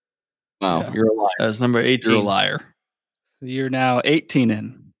 Wow, Yeah. you're a liar. That was number 18. You're a liar. So you're now 18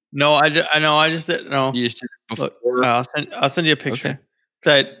 in. No, I know. I just didn't know. You just did it before. Look, I'll send you a picture.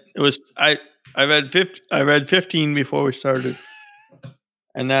 Okay. I read 15 before we started,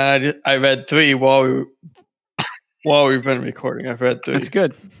 and then I read 3 while we've been recording. I've read 3. That's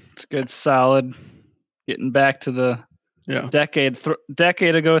good. It's good, solid. Getting back to the decade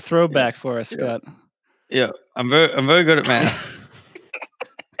ago throwback for us, Scott. Yeah, I'm very good at math.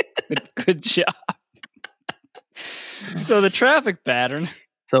 Good job. So the traffic pattern.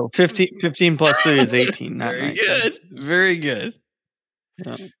 So 15 plus 3 is 18. Not Very 19. good. Very good.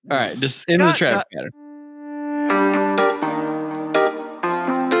 Yeah. All right, just into the traffic pattern.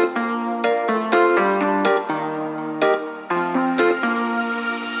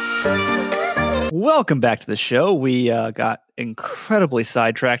 Welcome back to the show. We got incredibly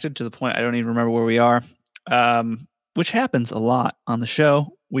sidetracked to the point I don't even remember where we are, which happens a lot on the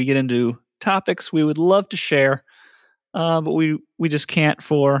show. We get into topics we would love to share, but we just can't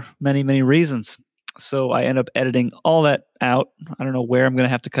for many, many reasons. So I end up editing all that out. I don't know where I'm going to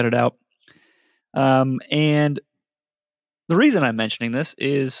have to cut it out. And the reason I'm mentioning this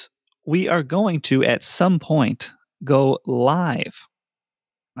is we are going to, at some point, go live.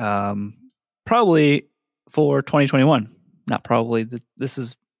 Probably for 2021. Not probably.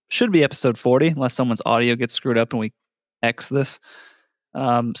 This should be episode 40, unless someone's audio gets screwed up and we X this.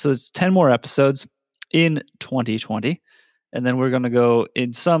 So it's 10 more episodes in 2020. And then we're going to go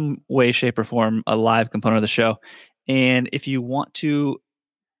in some way, shape, or form a live component of the show. And if you want to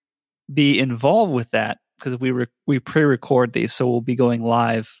be involved with that, because we pre-record these, so we'll be going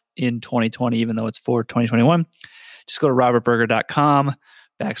live in 2020, even though it's for 2021. Just go to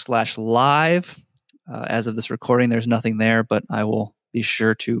robertberger.com/live. As of this recording, there's nothing there, but I will be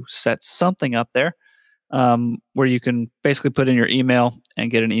sure to set something up there where you can basically put in your email and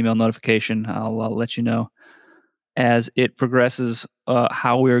get an email notification. I'll let you know as it progresses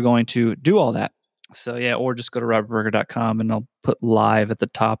how we are going to do all that. So yeah, or just go to robertberger.com and I'll put live at the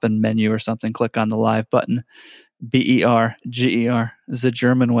top and menu or something. Click on the live button. BERGER, the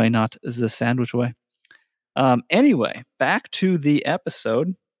German way, not the sandwich way. Anyway, back to the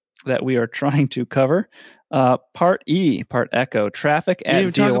episode that we are trying to cover. Part E, part Echo, traffic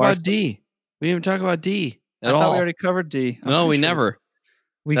at VOR. We didn't even talk about D at all. I thought we already covered D. No, we never.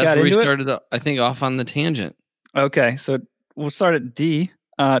 That's where we started, I think, off on the tangent. Okay, so we'll start at D.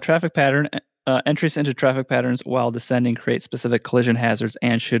 Traffic pattern. Entries into traffic patterns while descending create specific collision hazards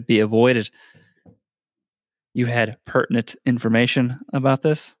and should be avoided. You had pertinent information about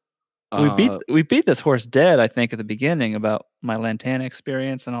this? We beat this horse dead, I think, at the beginning about my Lantana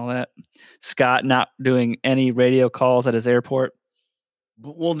experience and all that. Scott not doing any radio calls at his airport.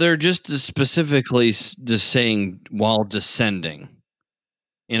 Well, they're just specifically just saying while descending.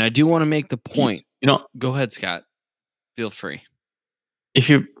 And I do want to make the point. Go ahead, Scott. Feel free. If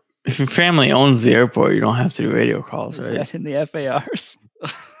your family owns the airport, you don't have to do radio calls, right? Is that in the FARs?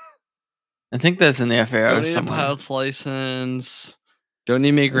 I think that's in the FARs. Don't need a pilot's license. Don't need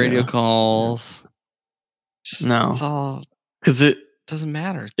to make radio calls. No, it's all because it doesn't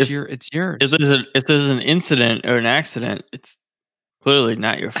matter. It's yours. If there's an incident or an accident, it's clearly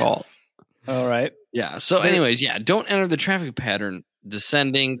not your fault. All right. Yeah. So, anyways, don't enter the traffic pattern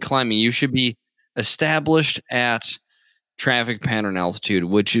descending, climbing. You should be established at traffic pattern altitude,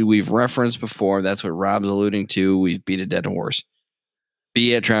 which we've referenced before. That's what Rob's alluding to. We've beat a dead horse.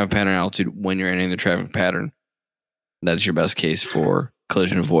 Be at traffic pattern altitude when you're entering the traffic pattern. That's your best case for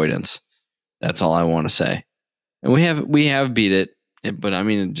collision avoidance. That's all I want to say. And we have beat it, but I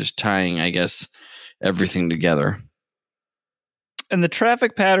mean, just tying, I guess, everything together. And the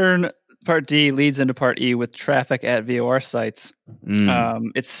traffic pattern, part D, leads into part E with traffic at VOR sites.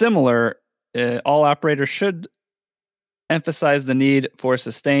 It's similar. All operators should emphasize the need for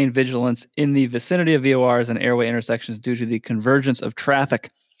sustained vigilance in the vicinity of VORs and airway intersections due to the convergence of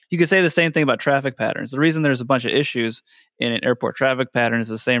traffic. You could say the same thing about traffic patterns. The reason there's a bunch of issues in an airport traffic pattern is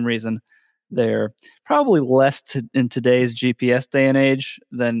the same reason They're probably less in today's GPS day and age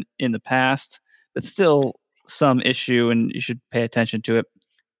than in the past, but still some issue, and you should pay attention to it,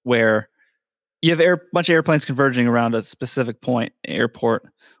 where you have a bunch of airplanes converging around a specific point, airport,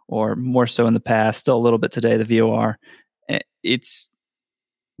 or more so in the past, still a little bit today, the VOR. It's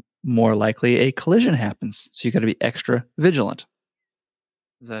more likely a collision happens, so you got to be extra vigilant.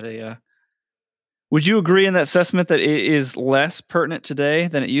 Is that would you agree in that assessment that it is less pertinent today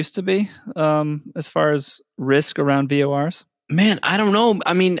than it used to be, as far as risk around VORs? Man, I don't know.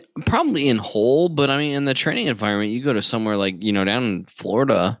 I mean, probably in whole, but I mean, in the training environment, you go to somewhere like, down in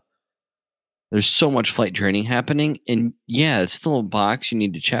Florida, there's so much flight training happening, and yeah, it's still a box you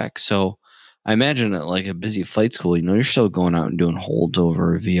need to check. So I imagine at like a busy flight school, you're still going out and doing holds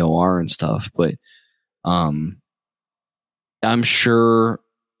over VOR and stuff, but I'm sure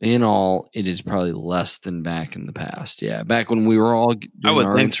in all, it is probably less than back in the past. Yeah, back when we were all doing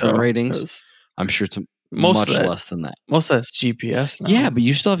our instrument ratings, I'm sure it's much less than that. Most of that's GPS now. Yeah, but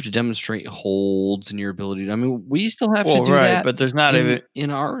you still have to demonstrate holds and your ability to, I mean, we still have to do that. But there's not even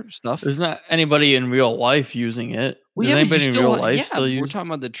in our stuff. There's not anybody in real life using it. Well, Is anybody in real life still we're talking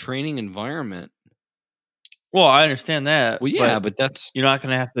about the training environment. Well, I understand that. Well, yeah, but that's you're not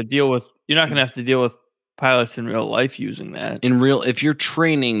going to have to deal with pilots in real life using that. If you're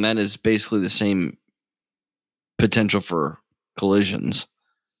training, that is basically the same potential for collisions.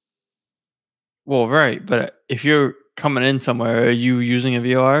 Well, right, but if you're coming in somewhere, are you using a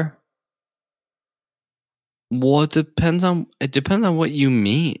VOR? Well, it depends on what you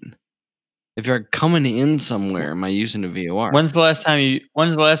mean. If you're coming in somewhere, am I using a VOR? When's the last time you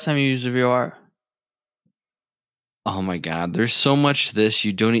used a VOR? Oh my God, there's so much to this.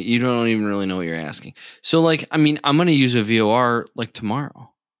 You don't even really know what you're asking. So like, I mean, I'm going to use a VOR like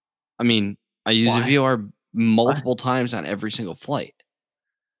tomorrow. I mean, I use a VOR multiple times on every single flight.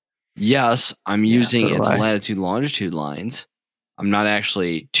 Yes, I'm using its latitude longitude lines. I'm not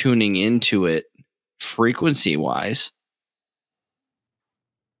actually tuning into it frequency wise.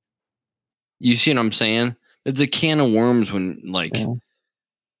 You see what I'm saying? It's a can of worms when like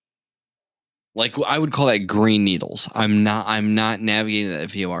I would call that green needles. I'm not navigating that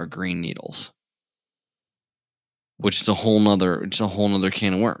VOR green needles, which is a whole nother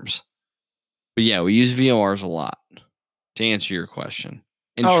can of worms. But yeah, we use VORs a lot to answer your question.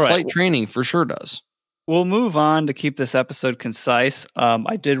 And flight training for sure does. We'll move on to keep this episode concise.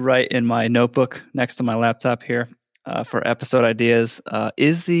 I did write in my notebook next to my laptop here for episode ideas.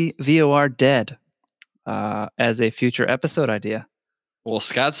 Is the VOR dead as a future episode idea? Well,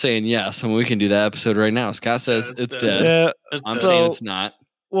 Scott's saying yes, and we can do that episode right now. Scott says it's dead. Yeah, I'm saying it's not.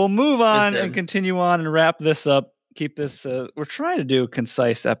 We'll move on and continue on and wrap this up. Keep this. We're trying to do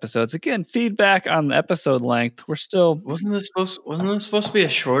concise episodes. Again, feedback on the episode length. We're still. Wasn't this supposed to be a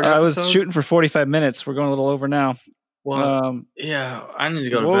short episode? I was shooting for 45 minutes. We're going a little over now. Well, yeah, I need to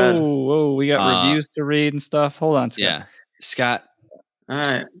go to bed. Whoa, we got reviews to read and stuff. Hold on, Scott. Yeah, Scott. All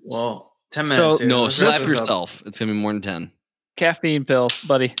right. Well, 10 minutes. So, no, slap yourself. It's gonna be more than 10. Caffeine pill,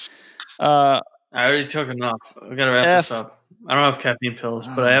 buddy. I already took enough. We gotta wrap this up. I don't have caffeine pills,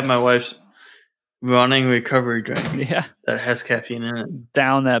 but I have my wife's running recovery drink. Yeah, that has caffeine in it.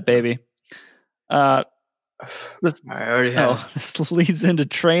 Down that baby. I already have. This leads into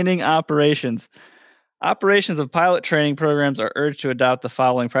training operations. Operations of pilot training programs are urged to adopt the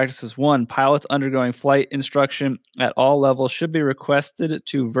following practices. 1. Pilots undergoing flight instruction at all levels should be requested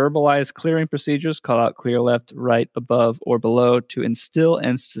to verbalize clearing procedures, call out clear left, right, above, or below to instill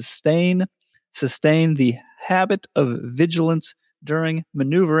and sustain the habit of vigilance during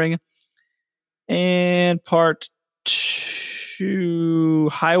maneuvering. And part 2,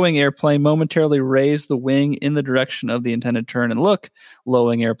 high-wing airplane momentarily raise the wing in the direction of the intended turn and look.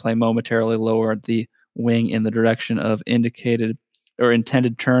 Low-wing airplane momentarily lower the wing in the direction of indicated or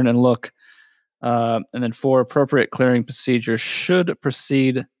intended turn and look. And then 4, appropriate clearing procedures should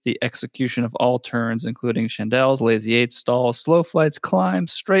precede the execution of all turns, including chandelles, lazy eights, stalls, slow flights,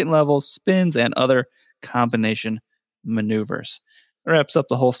 climbs, straight levels, spins, and other combination maneuvers. That wraps up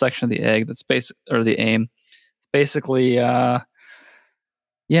the whole section of the egg. That's the aim. Basically, we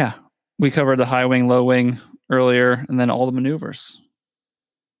covered the high wing, low wing earlier, and then all the maneuvers.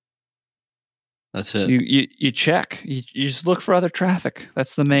 That's it. You check. You just look for other traffic.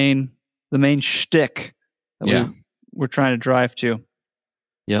 That's the main shtick that we're trying to drive to.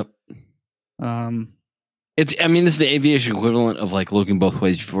 Yep. This is the aviation equivalent of like looking both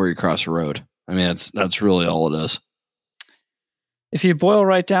ways before you cross a road. I mean, that's really all it is. If you boil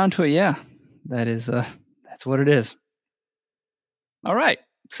right down to it, yeah, that's what it is. All right.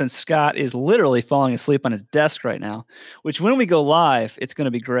 since Scott is literally falling asleep on his desk right now, which when we go live, it's going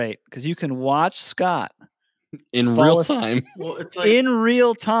to be great because you can watch Scott in real time. Well, it's like in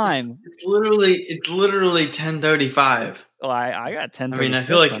real time. It's literally 10:35. Oh, I got 10:36 I mean, I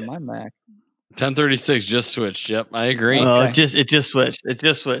feel like on my Mac. 10:36 just switched. Yep, I agree. It just switched. It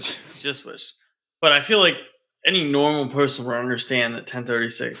just switched. But I feel like any normal person will understand that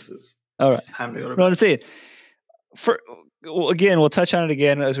 10:36 is all right. Time to go to bed. Well, let's see. Again, we'll touch on it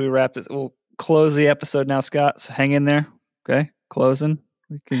again as we wrap this. We'll close the episode now, Scott. So hang in there. Okay, closing.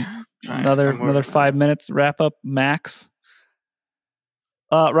 We can another 5 minutes wrap up max.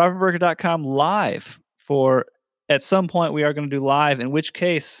 RobertBurger.com live for at some point we are going to do live. In which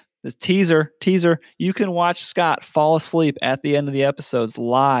case, the teaser. You can watch Scott fall asleep at the end of the episodes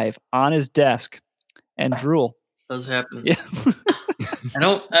live on his desk and drool. Does happen. Yeah. I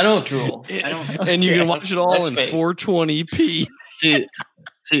don't drool. And you can watch it all in 420p. See,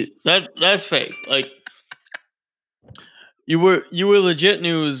 that's fake. Like you were legit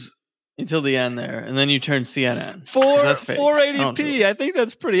news until the end there, and then you turned CNN. 480p. I think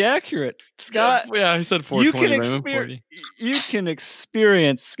that's pretty accurate. Scott, yeah, I said 420. You can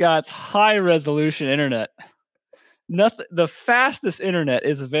experience Scott's high resolution internet. The fastest internet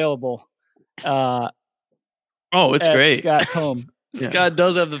is available. It's great. Scott's home. Yeah. Scott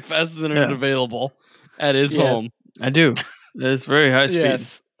does have the fastest internet available at his home. I do. It's very high speed.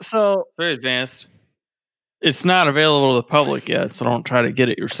 Yes. So very advanced. It's not available to the public yet, so don't try to get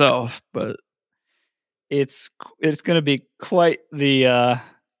it yourself. But it's going to be quite the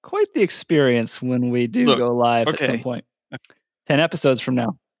experience when we do go live at some point. 10 episodes from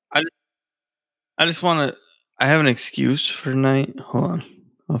now. I just want to. I have an excuse for tonight. Hold on,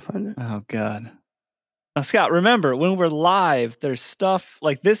 I'll find it. Oh God. Now, Scott, remember when we're live, there's stuff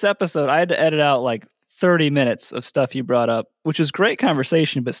like this episode. I had to edit out like 30 minutes of stuff you brought up, which is great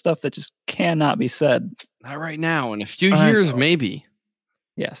conversation, but stuff that just cannot be said. Not right now. In a few years, maybe.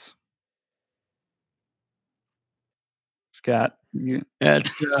 Yes. Scott, at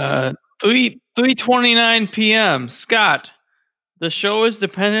 3:29 p.m. Scott, the show is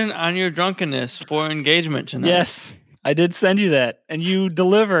dependent on your drunkenness for engagement tonight. Yes, I did send you that, and you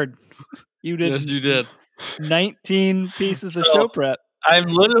delivered. You did. Yes, you did. 19 pieces of show prep. I'm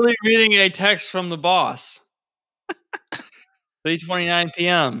literally reading a text from the boss. 3:29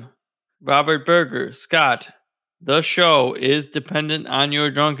 p.m. Robert Burger, Scott, the show is dependent on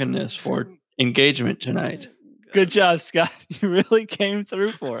your drunkenness for engagement tonight. Good job, Scott. You really came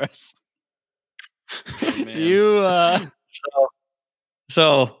through for us. Oh,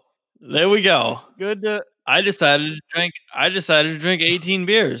 So there we go. Good. I decided to drink 18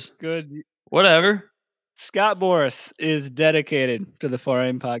 beers. Good. Whatever. Scott Boras is dedicated to the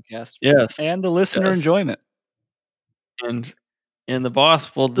 4AM podcast. Yes. And the listener enjoyment. And the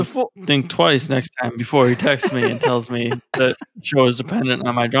boss will think twice next time before he texts me and tells me that the show is dependent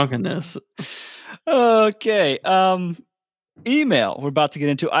on my drunkenness. Okay. Email we're about to get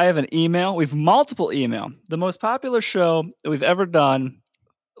into. I have an email. We have multiple email. The most popular show that we've ever done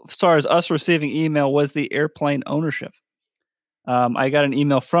as far as us receiving email was the airplane ownership. I got an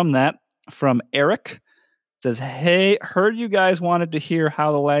email from Eric. It says, hey, heard you guys wanted to hear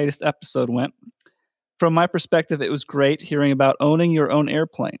how the latest episode went. From my perspective, it was great hearing about owning your own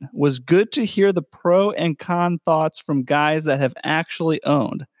airplane. Was good to hear the pro and con thoughts from guys that have actually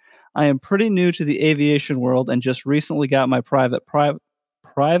owned. I am pretty new to the aviation world and just recently got my private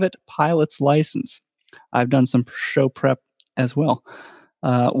pilot's license. I've done some show prep as well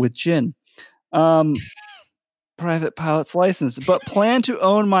with Jin. Private pilot's license, but plan to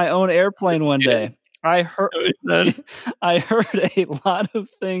own my own airplane one day. I heard a lot of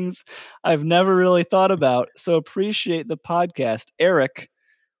things I've never really thought about, so appreciate the podcast. Eric,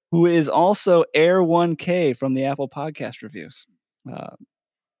 who is also Air 1K from the Apple Podcast Reviews.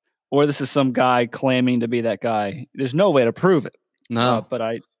 Or this is some guy claiming to be that guy. There's no way to prove it. No. But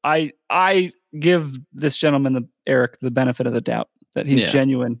I give this gentleman, Eric, the benefit of the doubt that he's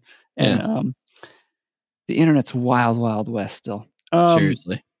genuine. And the internet's wild, wild west still.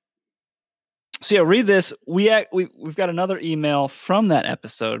 Seriously. So yeah, read this. We've got another email from that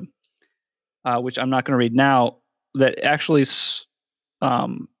episode, which I'm not going to read now, that actually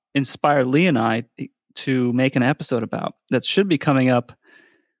inspired Lee and I to make an episode about. That should be coming up.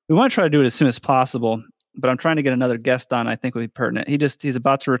 We want to try to do it as soon as possible, but I'm trying to get another guest on I think would be pertinent. He's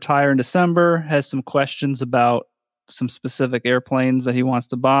about to retire in December, has some questions about some specific airplanes that he wants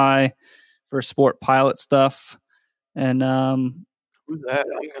to buy for sport pilot stuff. And who's that?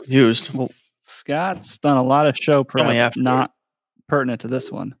 I'm confused. Well, Scott's done a lot of show prep, not pertinent to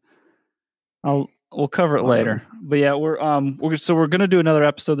this one. I'll We'll cover it later. But yeah, we're gonna do another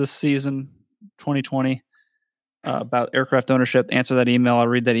episode this season, 2020, about aircraft ownership. Answer that email. I'll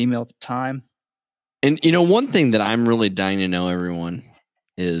read that email at the time. And one thing that I'm really dying to know, everyone,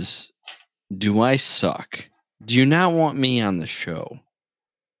 is, do I suck? Do you not want me on the show?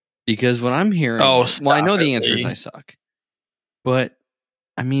 Because what I'm hearing, I know the answer is I suck. But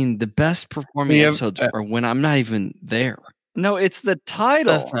I mean, the best performing episodes are when I'm not even there. No, it's the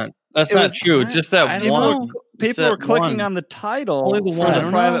title. That's not true. Just that one. People were clicking on the title for the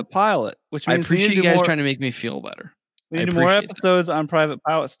Private Pilot, which means I appreciate you guys trying to make me feel better. We need more episodes on Private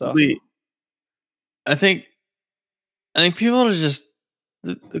Pilot stuff. I think people are just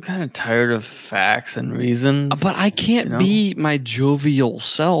they're kind of tired of facts and reasons. But I can't be my jovial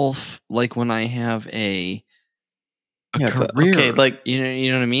self like when I have a career. Okay, like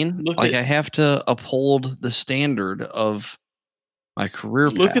you know what I mean? Like I have to uphold the standard of my career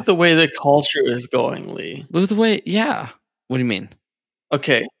path. Look at the way the culture is going, Lee. Look at the way, yeah. What do you mean?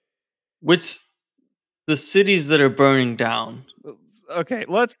 Okay, the cities that are burning down. Okay,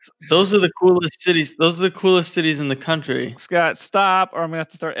 those are the coolest cities. Those are the coolest cities in the country. Scott, stop, or I'm gonna have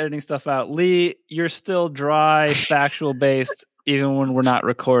to start editing stuff out. Lee, you're still dry, factual based, even when we're not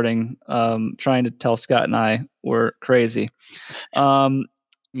recording. Trying to tell Scott and I we're crazy. Honestly,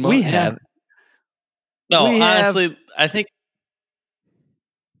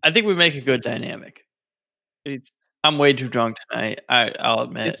 I think we make a good dynamic. I'm way too drunk tonight. I'll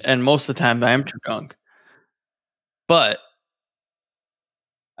admit, and most of the time I am too drunk. But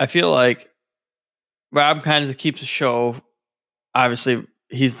I feel like Rob kind of keeps the show. Obviously,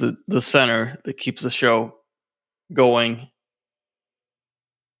 he's the center that keeps the show going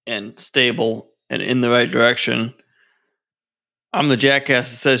and stable and in the right direction. I'm the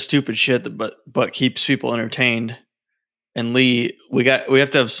jackass that says stupid shit, but keeps people entertained. And Lee, we have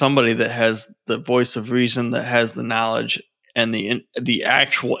to have somebody that has the voice of reason, that has the knowledge and the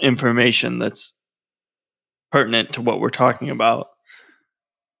actual information that's pertinent to what we're talking about.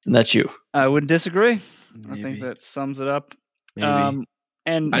 And that's you. I wouldn't disagree. Maybe. I think that sums it up. Maybe.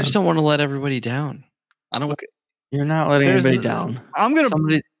 And I just don't want to let everybody down. I don't. You're not letting anybody down.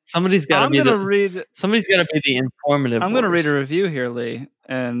 Somebody's got to be the informative. I'm going to read a review here, Lee.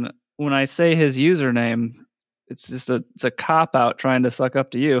 And when I say his username, it's a cop out trying to suck up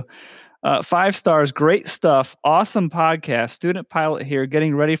to you. 5 stars, great stuff, awesome podcast. Student pilot here,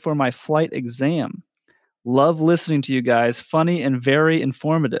 getting ready for my flight exam. Love listening to you guys. Funny and very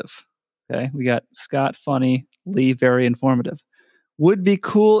informative. Okay, we got Scott funny, Lee very informative. Would be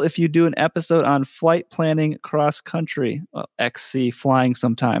cool if you do an episode on flight planning cross country, XC flying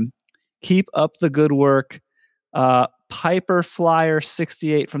sometime. Keep up the good work. Piper Flyer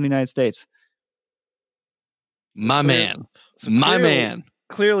 68 from the United States. My man.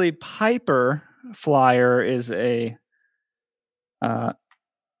 Clearly, Piper Flyer is a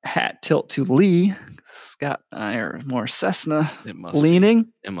hat tilt to Lee. Scott and I are more Cessna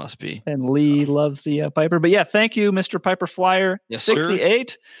leaning. It must be. And Lee loves the Piper. But yeah, thank you, Mr. Piper Flyer 68.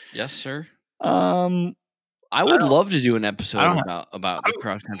 Sir. Yes, sir. I would love to do an episode about the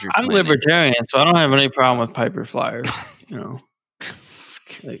cross country. I'm libertarian, so I don't have any problem with Piper Flyers.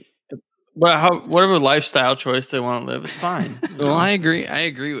 Whatever lifestyle choice they want to live, it's fine. Well, I agree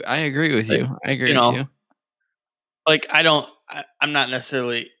with you. Like I'm not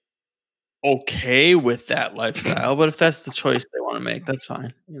necessarily okay with that lifestyle, but if that's the choice they want to make, that's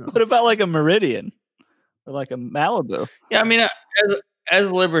fine. What about like a Meridian or like a Malibu? Yeah, I mean, as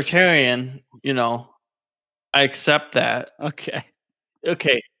a libertarian, I accept that. Okay.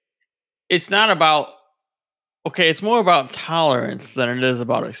 It's not about. Okay, it's more about tolerance than it is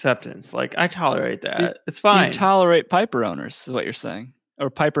about acceptance. Like, I tolerate that. It's fine. You tolerate Piper owners, is what you're saying, or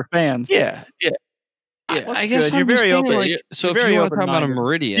Piper fans. Yeah. I guess you're very open. So if you want to talk about a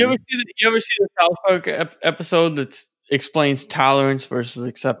Meridian, you ever see the South Park episode that explains tolerance versus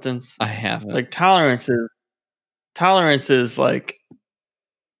acceptance? I haven't. Like tolerance is like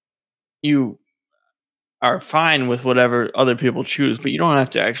you are fine with whatever other people choose, but you don't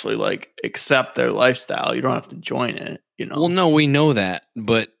have to actually like accept their lifestyle. You don't have to join it. Well, no, we know that,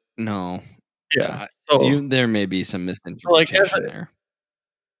 but no. Yeah. There may be some misinterpretation there.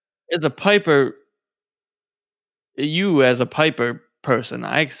 As a Piper. You as a Piper person,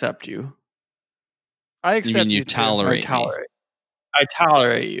 I accept you. I accept you tolerate. I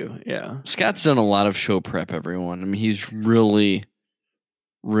tolerate you. Yeah. Scott's done a lot of show prep, everyone. I mean, he's really.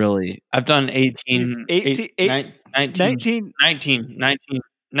 I've done 19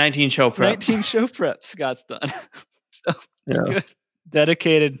 show prep. 19 show prep Scott's done. So it's good.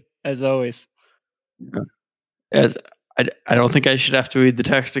 Dedicated as always. Yeah. I don't think I should have to read the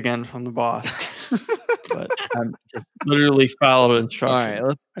text again from the boss. But I'm just literally followed instructions. All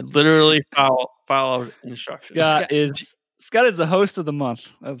right, I literally followed instructions. Scott is the host of the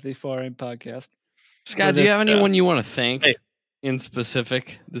month of the Far Aim podcast. Scott, do you have anyone you want to thank in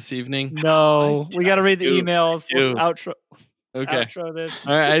specific this evening? No, we got to read the emails. Let's outro. Okay. Outro this.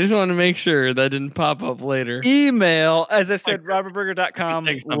 All right, I just want to make sure that didn't pop up later. Email, as I said, robertburger.com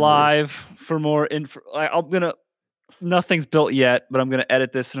live for more info. Nothing's built yet, but I'm going to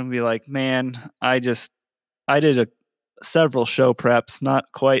edit this and I'm going to be like, man, I did several show preps,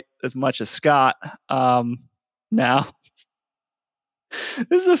 not quite as much as Scott. Now,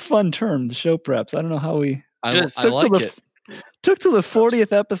 this is a fun term, the show preps. I don't know how we... I like it. Took to the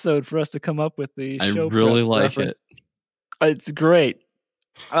 40th episode for us to come up with the show prep. I really like reference. It. It's great.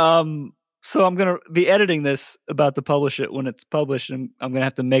 So I'm going to be editing this about to publish it when it's published, and I'm going to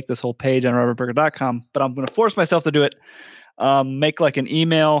have to make this whole page on robertburger.com, but I'm going to force myself to do it. Make like an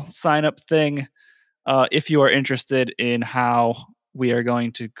email sign up thing if you are interested in how we are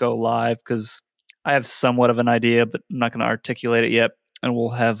going to go live, because I have somewhat of an idea, but I'm not going to articulate it yet. And we'll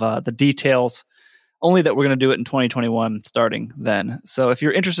have the details, only that we're going to do it in 2021 starting then. So if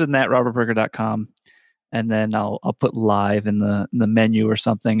you're interested in that, robertburger.com. And then I'll put live in the menu or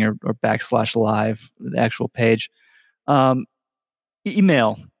something, or /live, the actual page.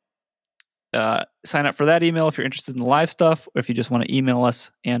 Email. Sign up for that email if you're interested in the live stuff, or if you just want to email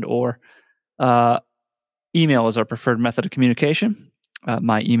us or email is our preferred method of communication.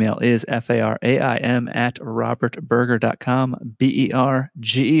 My email is FARAIM@robertburger.com.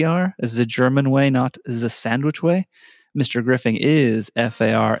 BERGER is the German way, not the sandwich way. Mr. Griffing is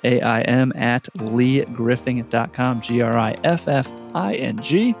FARAIM@leegriffing.com,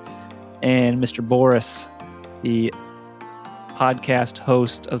 GRIFFING. And Mr. Boris, the podcast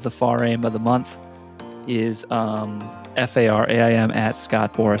host of the Far Aim of the Month, is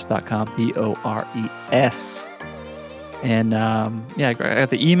FARAIM@scottboris.com, BORES. And I got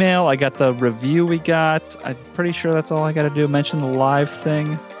the email, I got the review we got. I'm pretty sure that's all I got to do. Mention the live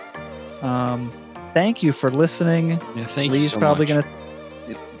thing. Thank you for listening. Yeah, thank Lee's you so probably much.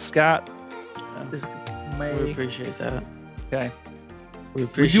 Scott. We appreciate that. Okay. We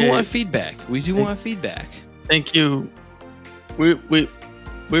do want feedback. Thank you. We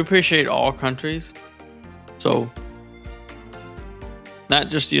appreciate all countries. So not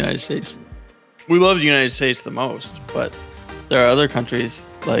just the United States. We love the United States the most, but there are other countries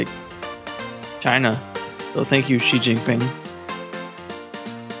like China. So thank you, Xi Jinping.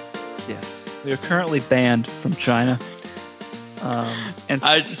 Yes. We are currently banned from China. And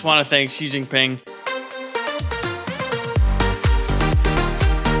I just want to thank Xi Jinping.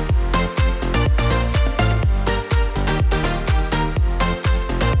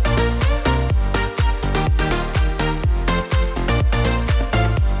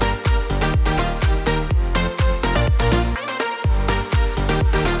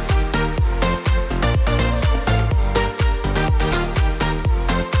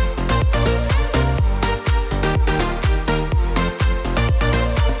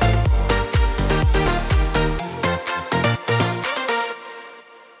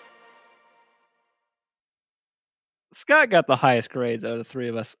 Scott got the highest grades out of the three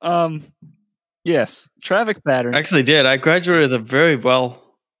of us. Yes, traffic pattern. Actually did. I graduated with a very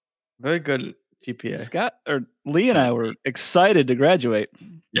good GPA. Scott or Lee and I were excited to graduate.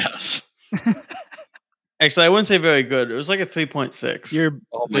 Yes. Actually, I wouldn't say very good. It was like a 3.6. You're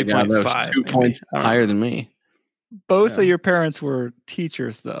oh my god, that was 2 points higher than me. Both of your parents were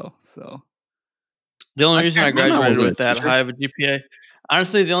teachers, though. So the only reason I graduated with that high of a GPA,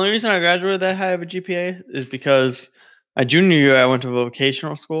 honestly, the only reason I graduated that high of a GPA is because my junior year I went to a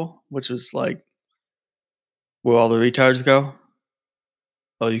vocational school, which was like where all the retards go.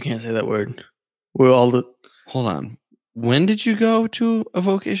 Oh, you can't say that word. Where all the hold on. When did you go to a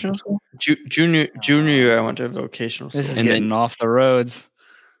vocational school? Junior year, I went to a vocational school. This is getting off the roads.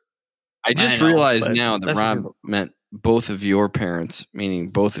 I just realized now that Rob meant both of your parents, meaning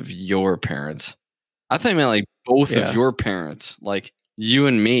both of your parents. I thought he meant like both of your parents, like you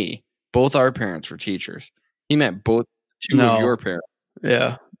and me. Both our parents were teachers. He meant both two of your parents.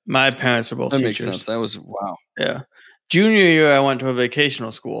 Yeah, my parents are both teachers. That makes sense. That was wow. Yeah. Junior year, I went to a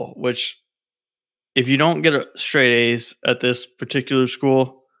vocational school, which if you don't get straight A's at this particular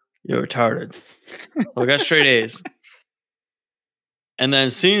school, you're retarded. So I got straight A's. And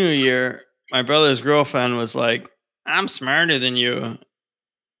then senior year, my brother's girlfriend was like, I'm smarter than you.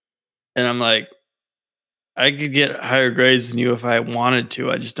 And I'm like, I could get higher grades than you if I wanted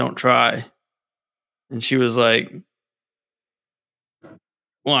to. I just don't try. And she was like,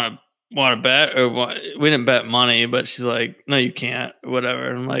 want to want to bet? Or we didn't bet money, but she's like, no, you can't, or whatever.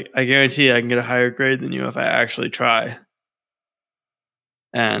 And I'm like, I guarantee you I can get a higher grade than you if I actually try.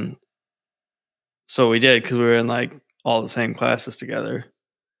 And so we did, because we were in like all the same classes together.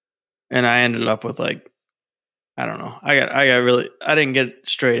 And I ended up with like, I don't know. I didn't get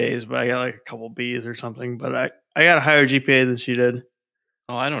straight A's, but I got like a couple B's or something. But I got a higher GPA than she did.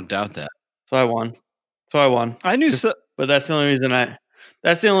 Oh, I don't doubt that. So I won. I knew but that's the only reason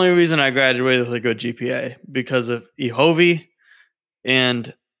I graduated with a good GPA, because of Ehovi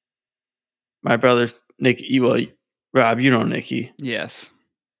and my brother Nikki. Well, Rob, you know Nikki. Yes.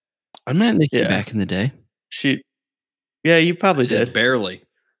 I met Nikki back in the day. You probably did. Barely.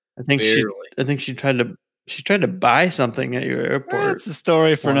 I think she tried to buy something at your airport. That's a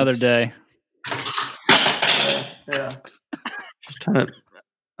story for another day. Yeah. She's trying to.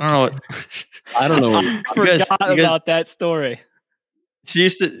 I don't know. I forgot about that story. She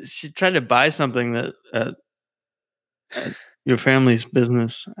tried to buy something that at your family's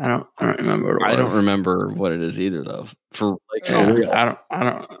business. I don't remember what it was. I don't remember what it is either, though. For real. I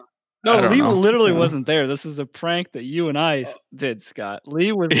don't. No, Lee literally wasn't there. This is a prank that you and I did, Scott.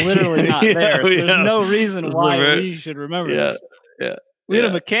 Lee was literally not there. So there's no reason why Lee should remember this. Yeah. We had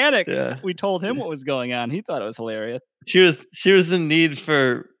a mechanic. Yeah. We told him what was going on. He thought it was hilarious. She was in need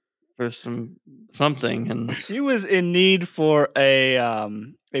for something, and she was in need for a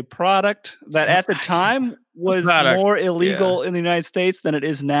product that at the time was more illegal in the United States than it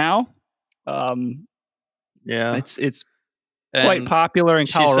is now. It's quite popular in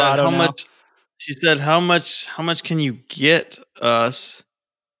Colorado. She said, how much can you get us?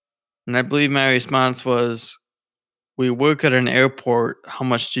 And I believe my response was, we work at an airport. How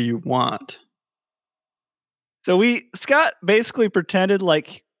much do you want? So Scott basically pretended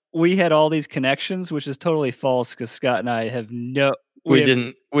like we had all these connections, which is totally false, because Scott and I have we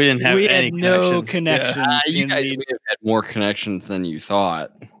didn't have any connections. Yeah. You guys may have had more connections than you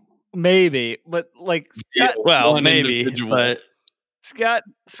thought. Maybe, but like maybe, but Scott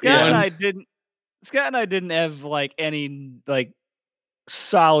and I didn't have like any like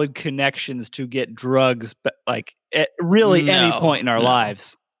solid connections to get drugs, but like at really any point in our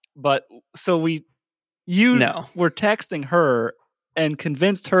lives. But so were texting her and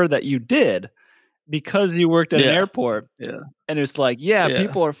convinced her that you did, because you worked at an airport. Yeah. And it's like,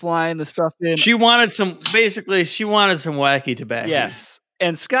 people are flying the stuff in. She wanted some wacky tobacco. Yes.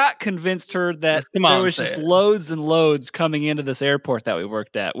 And Scott convinced her that there was just loads and loads coming into this airport that we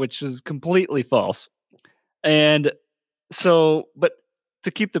worked at, which is completely false. And so, but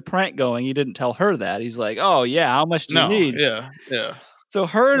to keep the prank going, he didn't tell her that. He's like, oh, yeah, how much do you need? Yeah. So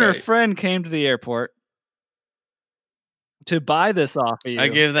her and her friend came to the airport to buy this off of you. I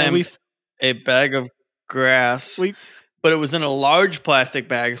gave them a bag of grass, but it was in a large plastic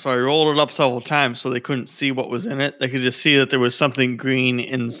bag, so I rolled it up several times so they couldn't see what was in it. They could just see that there was something green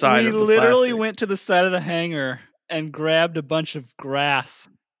inside of the plastic. We literally went to the side of the hangar and grabbed a bunch of grass.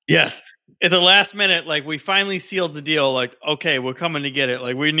 Yes. At the last minute, like, we finally sealed the deal. Like, okay, we're coming to get it.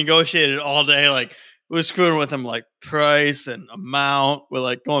 Like, we negotiated all day. Like, we were screwing with them, like, price and amount. We're,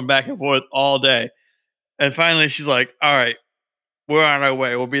 like, going back and forth all day. And finally, she's like, all right, we're on our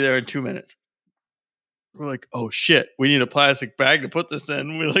way. We'll be there in 2 minutes. We're like, oh, shit, we need a plastic bag to put this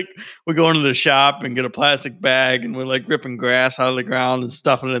in. We go into the shop and get a plastic bag, and we're, like, ripping grass out of the ground and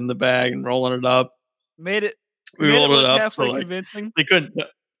stuffing it in the bag and rolling it up. We rolled it up. Halfway convincing. They couldn't.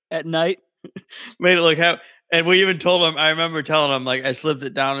 At night. Made it look and we even told him, I remember telling him, like, I slipped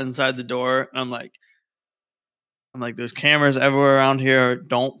it down inside the door, and I'm like, there's cameras everywhere around here.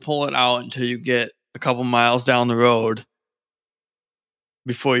 Don't pull it out until you get a couple miles down the road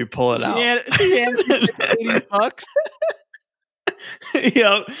before you pull it out.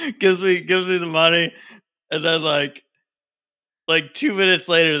 $80. Gives me the money, and then like 2 minutes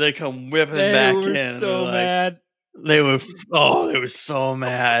later they come whipping back in. They were so mad. They were so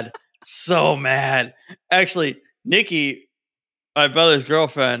mad. So mad. Actually, Nikki, my brother's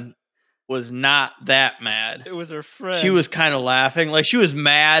girlfriend, was not that mad. It was her friend. She was kind of laughing. Like, she was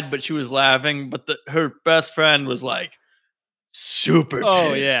mad, but she was laughing. But her best friend was like super pissed.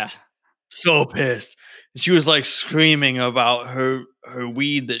 Oh, yeah. So pissed. And she was like screaming about her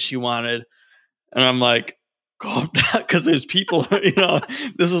weed that she wanted. And I'm like, calm down, because there's people,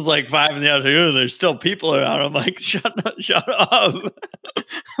 this was like 5 in the afternoon. There's still people around. I'm like, shut up.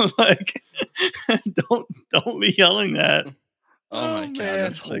 I'm like, don't be yelling that. Oh my God,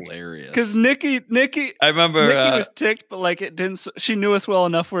 that's hilarious. Because Nikki, I remember Nikki was ticked, but like she knew us well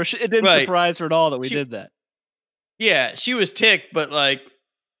enough where it didn't surprise her at all that we did that. Yeah, she was ticked, but like,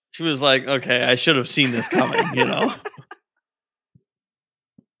 she was like, okay, I should have seen this coming,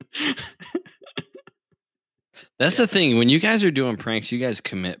 That's the thing. When you guys are doing pranks, you guys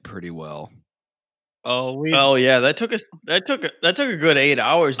commit pretty well. Oh yeah, that took a good 8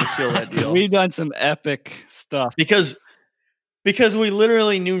 hours to seal that deal. We've done some epic stuff because we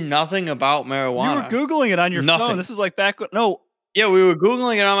literally knew nothing about marijuana. You were Googling it on your phone. This is like back when Yeah, we were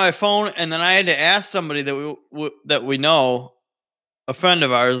Googling it on my phone, and then I had to ask somebody that we know, a friend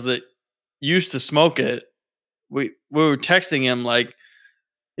of ours that used to smoke it. We were texting him like,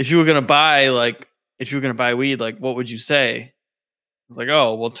 if you were gonna buy weed, like what would you say? Like,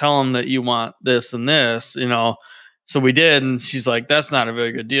 oh, well, tell them that you want this and this, So we did, and she's like, that's not a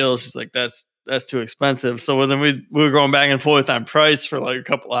very good deal. She's like, that's too expensive. So then we were going back and forth on price for like a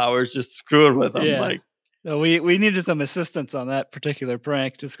couple hours, just screwing with them. Yeah. Like, no, we needed some assistance on that particular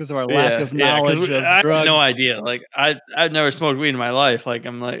prank just because of our lack of knowledge of drugs. I had no idea. Like, I've never smoked weed in my life. Like,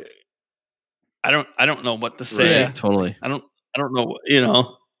 I'm like, I don't know what to say. Right, totally. I don't know.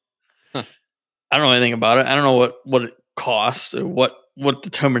 Huh. I don't know anything about it. I don't know what it costs or what the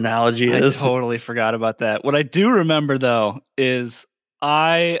terminology is. I totally forgot about that. What I do remember though is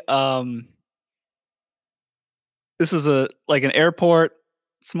this was an airport,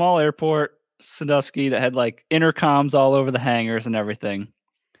 small airport, Sandusky, that had like intercoms all over the hangars and everything.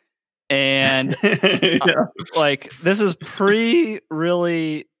 And like this is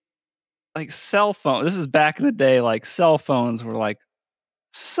really like cell phone. This is back in the day, like cell phones were like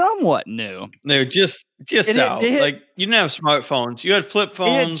somewhat new. They're just out. Like you didn't have smartphones. You had flip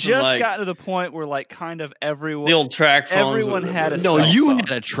phones. It had just gotten to the point where like kind of everyone, the old track phones. Everyone had a no. Cell You phone.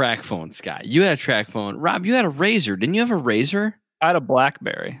 had a track phone, Scott. You had a track phone. Rob, you had a Razor. Didn't you have a Razor? I had a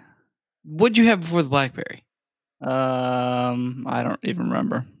BlackBerry. What'd you have before the BlackBerry? I don't even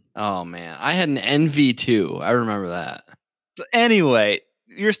remember. Oh man, I had an NV2. I remember that. So anyway,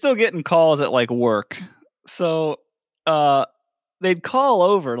 you're still getting calls at like work. So they'd call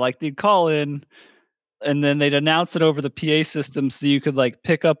over, like they'd call in and then they'd announce it over the PA system so you could like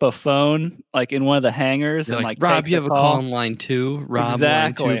pick up a phone like in one of the hangars. You're and like, like Rob, you have call. a call on line 2. Rob,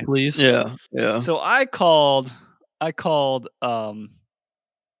 exactly. line 2, please. Yeah. So I called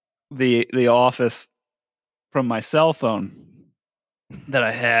the office from my cell phone that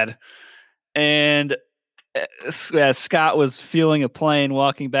I had, and as Scott was fueling a plane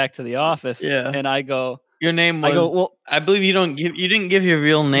walking back to the office, and I go, your name was, well, I believe you didn't give your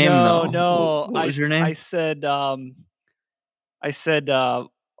real name though. No. What was your name? I said,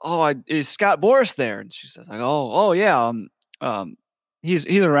 is Scott Boris there? And she says, like, oh yeah, he's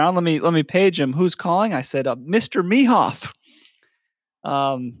around. Let me page him. Who's calling? I said, Mr. Mehoff.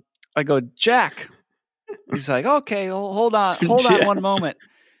 I go, Jack. He's like, okay, hold on one moment.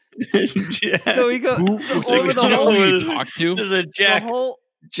 So he goes over the whole. Who you talk to? This is a Jack.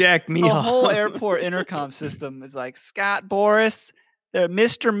 Jack Mehoff. The whole airport intercom system is like, Scott Boris, there's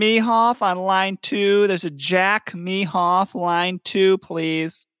Mr. Mehoff on line 2. There's a Jack Mehoff line 2,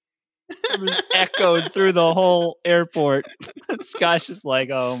 please. It was echoed through the whole airport. Scott's just like,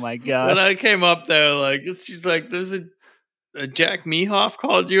 oh my god. When I came up there, like she's like, there's a Jack Mehoff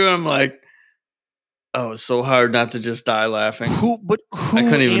called you, and I'm like, oh, it's so hard not to just die laughing. Who I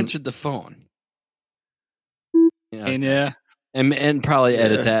couldn't even answered the phone? Yeah. And probably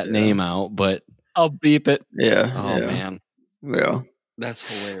edit that name out, but I'll beep it. Yeah. Oh man. Yeah. That's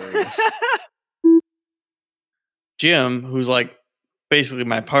hilarious. Jim, who's like basically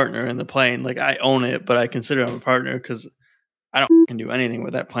my partner in the plane, like I own it, but I consider him a partner because I don't do anything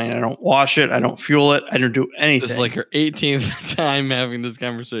with that plane. I don't wash it. I don't fuel it. I don't do anything. This is like our 18th time having this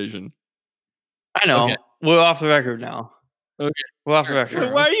conversation. I know. Okay. We're off the record now. Okay. We're off the record.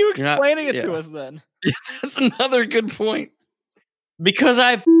 Sure. Why are you explaining it to us then? That's another good point. Because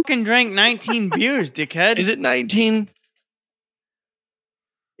I fucking drank 19 beers, dickhead. Is it 19?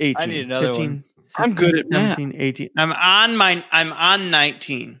 18. I need another 15, one. 16, I'm good at 17, math. 18. I'm on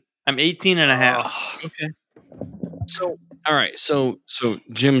 19. I'm 18 and a half. Okay. So, all right. So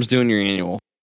Jim's doing your annual.